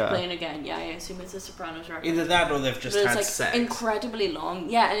joke, is yeah. playing again. Yeah, I assume it's a Sopranos reference. Either that or they've just But it's had like sex. incredibly long.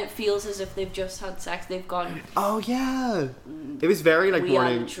 Yeah, and it feels as if they've just had sex. They've gone, oh yeah, it was very like we gotta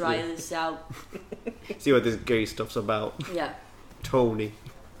morning. try this out. See what this gay stuff's about. Yeah. Tony.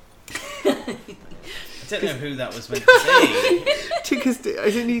 I don't know who that was meant to be. Because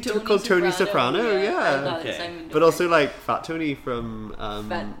isn't he called Tony Soprano? I Yeah. got it, Okay. Simon But also like Fat Tony from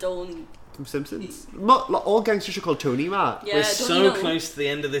Fat Don. from Simpsons. All gangsters are called Tony, Matt. Yeah, We're don't so you know? close to the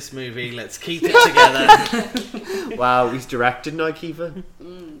end of this movie. Let's keep it together. Wow, he's directed now, Kiva.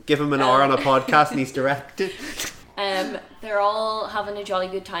 Give him an hour on a podcast and he's directed. They're all having a jolly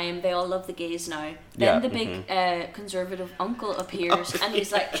good time. They all love the gays now. Yeah. Then the big conservative uncle appears and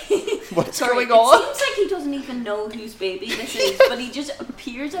he's like, What's sorry, going on? It seems like he doesn't even know whose baby this is, but he just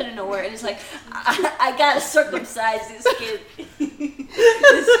appears out of nowhere and is like, I gotta circumcise this kid.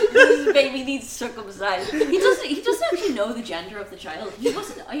 this baby needs circumcised. He doesn't actually know the gender of the child. He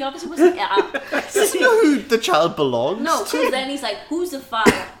obviously wasn't. Doesn't he know who the child belongs No, to? because then he's like, "Who's the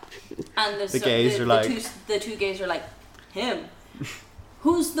father?" And The gays are like- the two gays are like, "Him."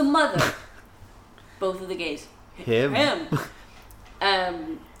 Who's the mother? Both of the gays. Him.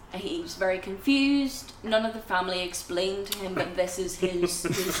 He's very confused. None of the family explained to him that this is his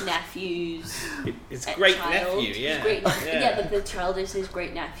nephew's It's great child. nephew, yeah. His great nephew. Yeah. Yeah, but the child is his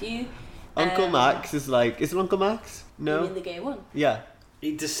great nephew. Uncle Max is like, is it Uncle Max? You No. mean the gay one? Yeah.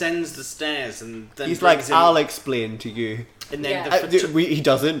 He descends the stairs and then He's like, brings in- I'll explain to you. and then Yeah. the He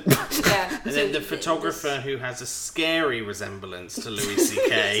doesn't. Yeah. and then the photographer who has a scary resemblance to Louis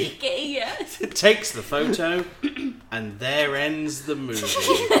C.K. Gay, yeah. takes the photo, And there ends the movie.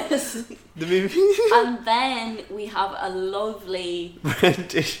 The movie And then we have a lovely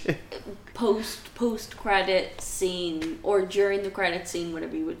rendition. post credit scene, or during the credit scene,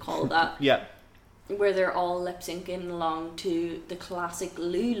 whatever you would call that, Yeah. where they're all lip syncing along to the classic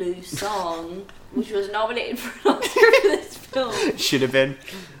Lulu song, which was nominated for an Oscar for this film. Should have been.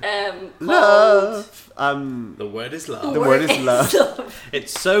 Called Love. The word is love. The word is love.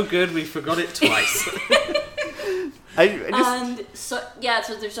 It's so good we forgot it twice. I just, And so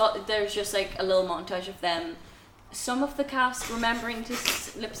there's just like a little montage of them. Some of the cast remembering to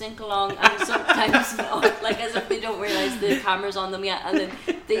lip sync along, and sometimes not, like as if they don't realize the camera's on them yet, and then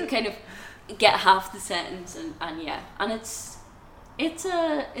they kind of get half the sentence, and yeah, and it's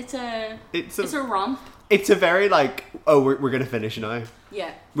a romp. it's a very like, oh, we're gonna finish now.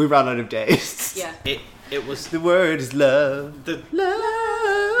 Yeah, We ran out of days. yeah. It was The word is love.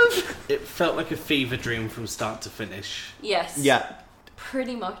 Love. It felt like a fever dream from start to finish. Yes. Yeah.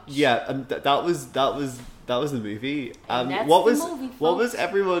 Pretty much. Yeah, and that was the movie. And that's what the was movie, what was folks.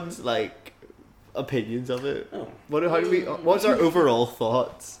 everyone's like opinions of it? Oh. What's our overall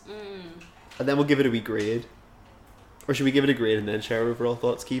thoughts? And then we'll give it a wee grade. Or should we give it a grade and then share our overall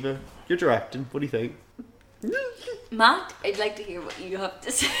thoughts, Kiva? You're directing. What do you think? Matt, I'd like to hear what you have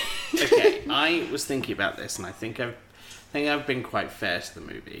to say. Okay, I was thinking about this, and I think I've been quite fair to the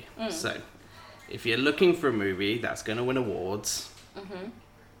movie. So, if you're looking for a movie that's going to win awards,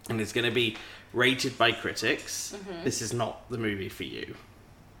 and it's going to be rated by critics, this is not the movie for you.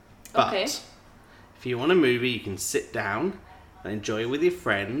 But Okay. if you want a movie you can sit down and enjoy with your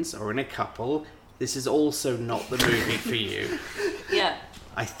friends or in a couple, this is also not the movie for you. Yeah.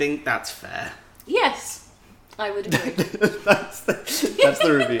 I think that's fair. Yes, I would agree. that's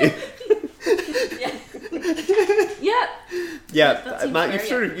the review. Yeah. Yeah, That seems Matt,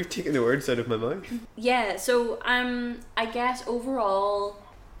 fair, you've taken the words out of my mouth. Yeah, so I guess overall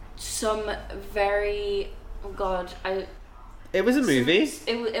some very It was a movie.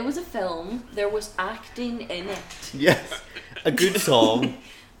 It was a film. There was acting in it. Yes, a good song.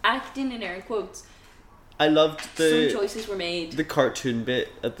 Acting in air quotes. I loved Some the choices were made. cartoon bit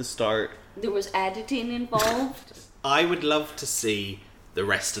at the start. There was editing involved. I would love to see the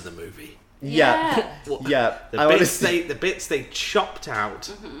rest of the movie. Yeah, What- yeah. The I wanna bits see- the bits they chopped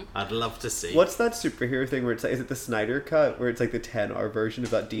out, I'd love to see. What's that superhero thing where it's like, is it the Snyder cut where it's like the 10-hour version of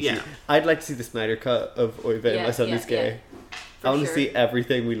that DC? Yeah. I'd like to see the Snyder cut of Oy Vey, Yeah, My Son yeah, Is Gay. For I want to sure. see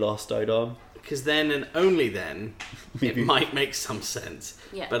everything we lost out on. Because then and only then, Maybe. it might make some sense.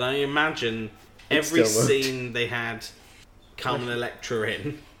 Yeah. But I imagine It every still won't. scene they had Carmen Electra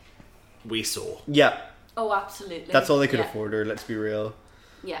in, we saw. Yeah, Oh, absolutely. that's all they could Yeah. afford her, let's be real.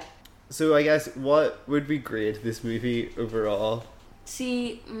 Yeah. So I guess, what would we grade this movie overall?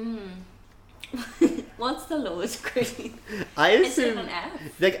 See, what's the lowest grade? I Is it assume, an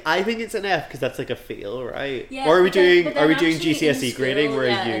F? like, I think it's an F because that's like a fail, right? Yeah. Or are we but then- doing but then actually GCSE in grading school, where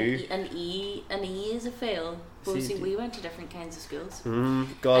yeah, you? an E is a fail. But See, see, do- we went to different kinds of schools.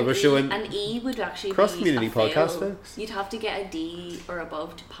 God, An we're E, showing. an E would actually Cross be community a fail. podcast, folks. You'd have to get a D or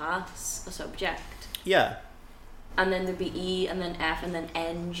above to pass a subject, Yeah. and then there'd be E, and then F, and then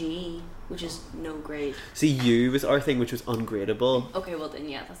NG, which is no grade. See, U was our thing, which was ungradable. Okay, well then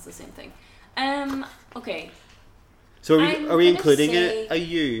yeah, that's the same thing. Okay, So I'm are we gonna including say- a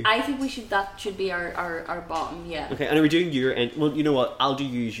U? I think that should be our bottom. Yeah. Okay, and are we doing your and well, you know what? I'll do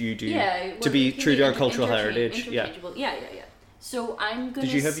U's, you do. Yeah, to well, be it can true be to our cultural heritage. Yeah. interchangeable. Yeah. So I'm gonna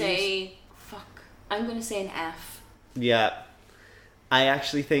Did you have say I'm gonna say an F. Yeah. I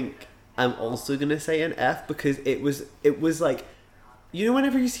actually think I'm also gonna say an F because it was like, you know,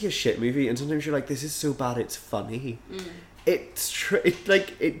 whenever you see a shit movie and sometimes you're like, this is so bad it's funny.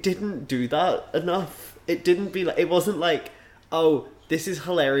 It didn't do that enough. It didn't be like, it wasn't like, oh, this is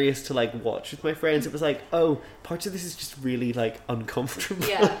hilarious to like watch with my friends. It was like, oh, parts of this is just really like uncomfortable.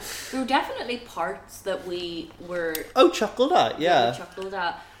 Yeah, there were definitely parts that we were Oh, chuckled at, that we yeah. chuckled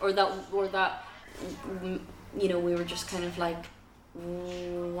at, or that you know, we were just kind of like,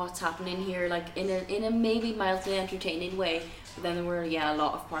 what's happening here? Like in a maybe mildly entertaining way. But then there were a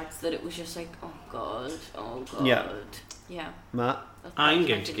lot of parts that it was just like, oh god. Yeah. Matt. I'm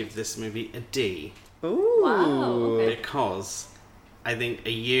going to give this movie a D Ooh. Wow, okay. because I think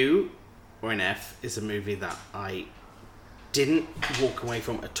a U or an F is a movie that I didn't walk away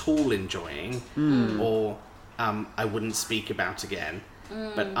from at all enjoying or I wouldn't speak about again.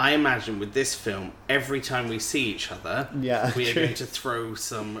 But I imagine with this film, every time we see each other, Yeah, we are true. going to throw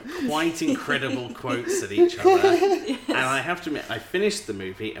some quite incredible quotes at each other. And I have to admit, I finished the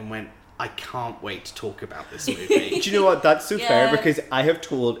movie and went, I can't wait to talk about this movie. Do you know what? That's so fair Yeah. because I have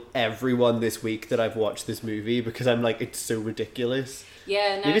told everyone this week that I've watched this movie because I'm like, it's so ridiculous.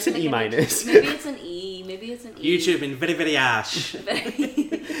 Yeah, now Maybe it's I'm an E thinking, minus. Maybe it's an E. Maybe it's an E. YouTube in very, very ash.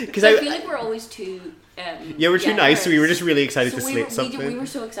 Because I feel like we're always too. Yeah, we're too nice, so we were generous. just really excited So to we slate were, something. we were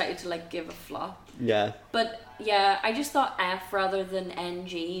so excited to like give a flop. Yeah. But yeah, I just thought F rather than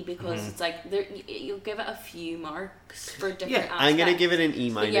NG because Mm-hmm. it's like you'll give it a few marks for different Yeah, aspects. I'm gonna give it an E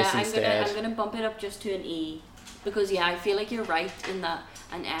But minus yeah, instead. I'm gonna bump it up just to an E because yeah, I feel like you're right in that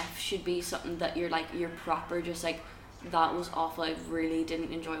an F should be something that you're proper just like that was awful. I really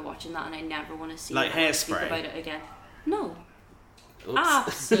didn't enjoy watching that, and I never want to see Like it or think Hairspray? about it again. No, Oops.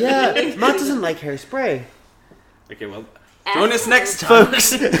 absolutely. Yeah, Matt doesn't like hairspray. Okay, well, F- join us next time.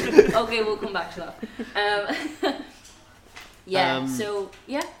 Folks. Okay, we'll come back to that. Yeah. So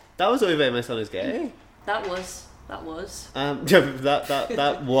yeah, That was Oy vey, my son is gay. that was. That was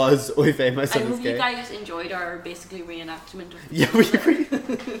Oy vey, my I son is hope you gay. guys enjoyed our basically reenactment of Yeah,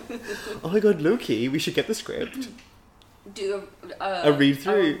 oh my god, low-key, we should get the script. do A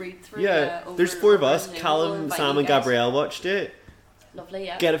read-through. A read-through. Yeah, over- there's 4 of over us. Zoom. We'll Callum, invite Sam you and guys. Gabrielle watched it. Lovely,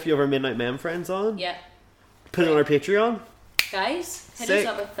 yeah. Get a few of our Midnight Mem friends on. Yeah. Put it on our Patreon. Guys, hit Sick.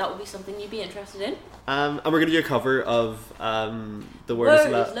 us up if that would be something you'd be interested in. And we're going to do a cover of The Word is Word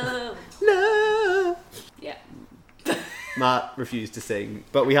is Love. love. Love. Yeah. Matt refused to sing,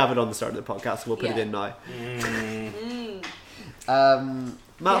 but we have it on the start of the podcast, so we'll put it Yeah. in now. Mm.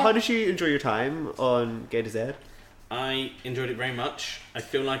 Matt, Yeah. how did you enjoy your time on Gay to Z? I enjoyed it very much. I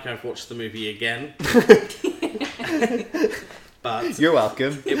feel like I've watched the movie again. But You're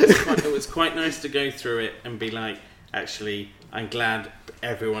welcome. it was quite nice to go through it and be like, actually, I'm glad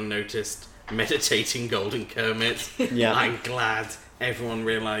everyone noticed meditating Golden Kermit. Yeah. I'm glad everyone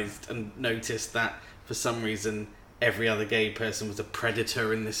realised and noticed that for some reason every other gay person was a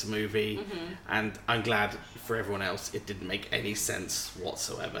predator in this movie. Mm-hmm. And I'm glad for everyone else it didn't make any sense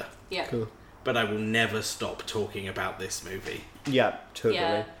whatsoever. Yeah. Cool. But I will never stop talking about this movie. Yeah, totally.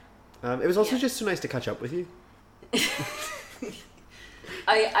 Yeah. It was also Yeah. just so nice to catch up with you.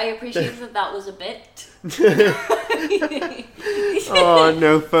 I appreciate that was a bit. Oh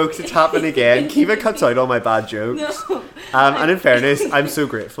no, folks, it's happened again. Kiva cuts out all my bad jokes. No. And in fairness, I'm so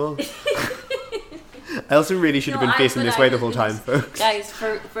grateful. I also really should have No, been facing but this way the was whole gonna time, folks. Guys,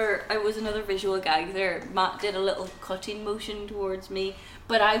 for I was another visual gag there. Matt did a little cutting motion towards me,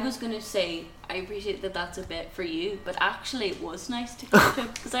 but I was gonna say I appreciate that that's a bit for you, but actually it was nice to catch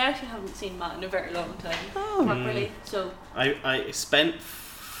up because I actually haven't seen Matt in a very long time properly. So I spent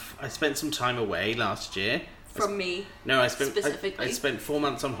some time away last year. from me, No, I spent Specifically? I spent 4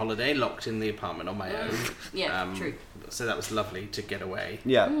 months on holiday, locked in the apartment on my own. yeah, true. So that was lovely to get away.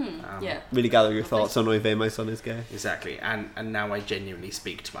 Yeah. Yeah, Really gather your thoughts on Oy vey, my son is gay. Exactly, and now I genuinely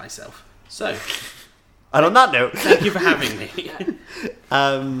speak to myself. So And on that note, thank you for having me.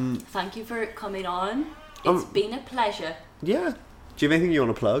 thank you for coming on. It's Um, been a pleasure. yeah. Do you have anything you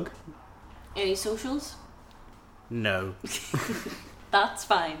want to plug? Any socials? No. That's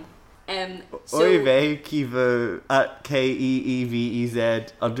fine. So Oy vey, Kiva at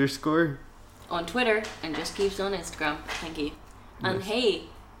KEEVEZ_. on Twitter and just keeps on Instagram. Thank you. And hey,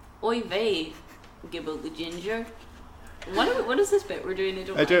 oy vey, Gibble the Ginger. What is this bit we're doing?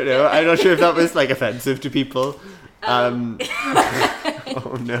 I don't know. I'm not sure if that was like offensive to people. Oh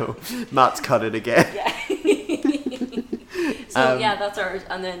no, Matt's cut it again. So yeah, that's ours.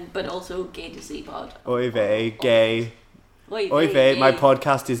 And then, but also Gay to See Pod. Oy vey, gay. Oy Oy vey, my gay.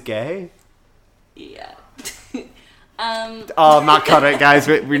 podcast is gay. Yeah. Oh, Matt cut it, guys.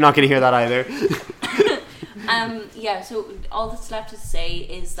 We're not going to hear that either. Yeah. So all that's left to say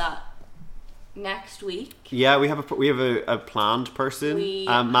is that next week Yeah, we have a planned person. We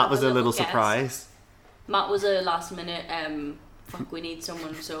Matt have was a a little little guest. surprise. Matt was a last minute. Fuck, we need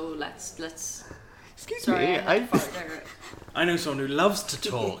someone. So let's. Excuse Sorry, me. I had to fart there. I know someone who loves to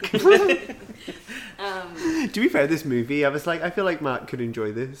talk. To be fair, this movie, I was like, I feel like Matt could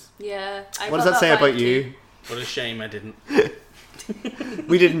enjoy this. Yeah. I What does got that say vibe about too. you? What a shame I didn't.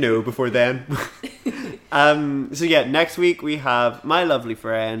 We didn't know before then. So yeah, next week we have my lovely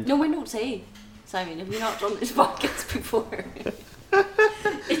friend. No, we don't say. Simon, have you not done this podcast before?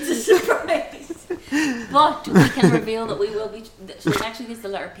 It's a surprise. But we can reveal that we will be. So next week is the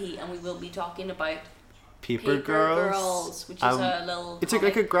letter P, and we will be talking about Paper Girls. which is Um, a little. It's like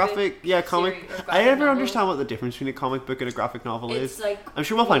a comic graphic, book yeah, comic. series, or I graphic never novel. understand what the difference between a comic book and a graphic novel It's is. like. I'm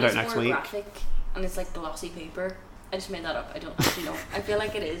sure we'll find one out is next more week. Graphic, and it's like glossy paper. I just made that up. I don't actually know. I feel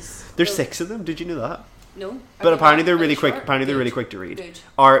like it is. There's So- 6 of them. Did you know that? No. But apparently they're Are really you quick. sure? Apparently they're Good. really quick to read. Good.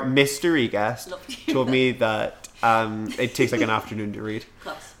 Our mystery guest Lovely. told me that it takes like an afternoon to read.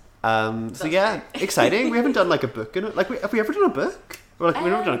 Class. So yeah, exciting. We haven't done like a book in it. Like, have we ever done a book? Or like,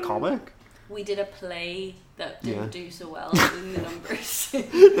 we've never done a comic. We did a play that Yeah. didn't do so well in the numbers.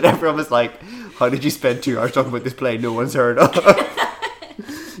 That everyone was like, how did you spend 2 hours talking about this play no one's heard of?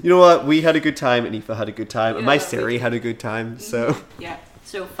 You know what? We had a good time, and Aoife had a good time, and my Yeah, Siri had a good time. So, Yeah.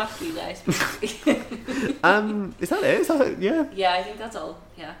 So fuck you guys. is that it? Is that it? Yeah. Yeah, I think that's all.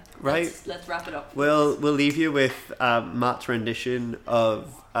 Yeah. Right. Let's wrap it up. We'll leave you with Matt's rendition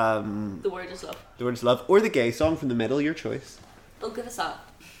of The word is love. The Word is Love, or the gay song from the middle, your choice. Oh, give us that.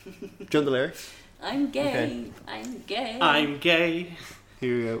 Do you want the lyrics? I'm gay. Okay. I'm gay. I'm gay.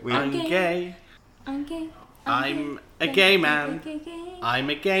 Here we go. I'm gay. gay. I'm gay. I'm a gay man. Gay, gay, gay. I'm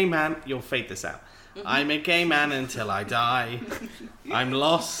a gay man. You'll fade this out. I'm a gay man until I die. I'm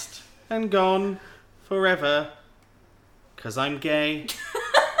lost and gone forever. 'Cause I'm gay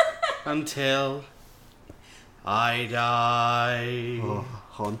until I die. Oh,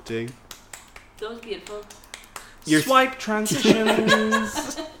 haunting. That was beautiful. You're- Swipe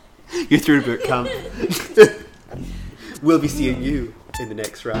transitions. You're through to boot camp. We'll be seeing you in the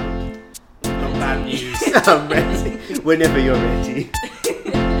next round. Got bad news. I'm ready. Whenever you're ready.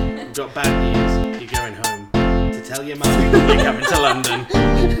 Got bad news. You're going home to tell your mum you're coming to London.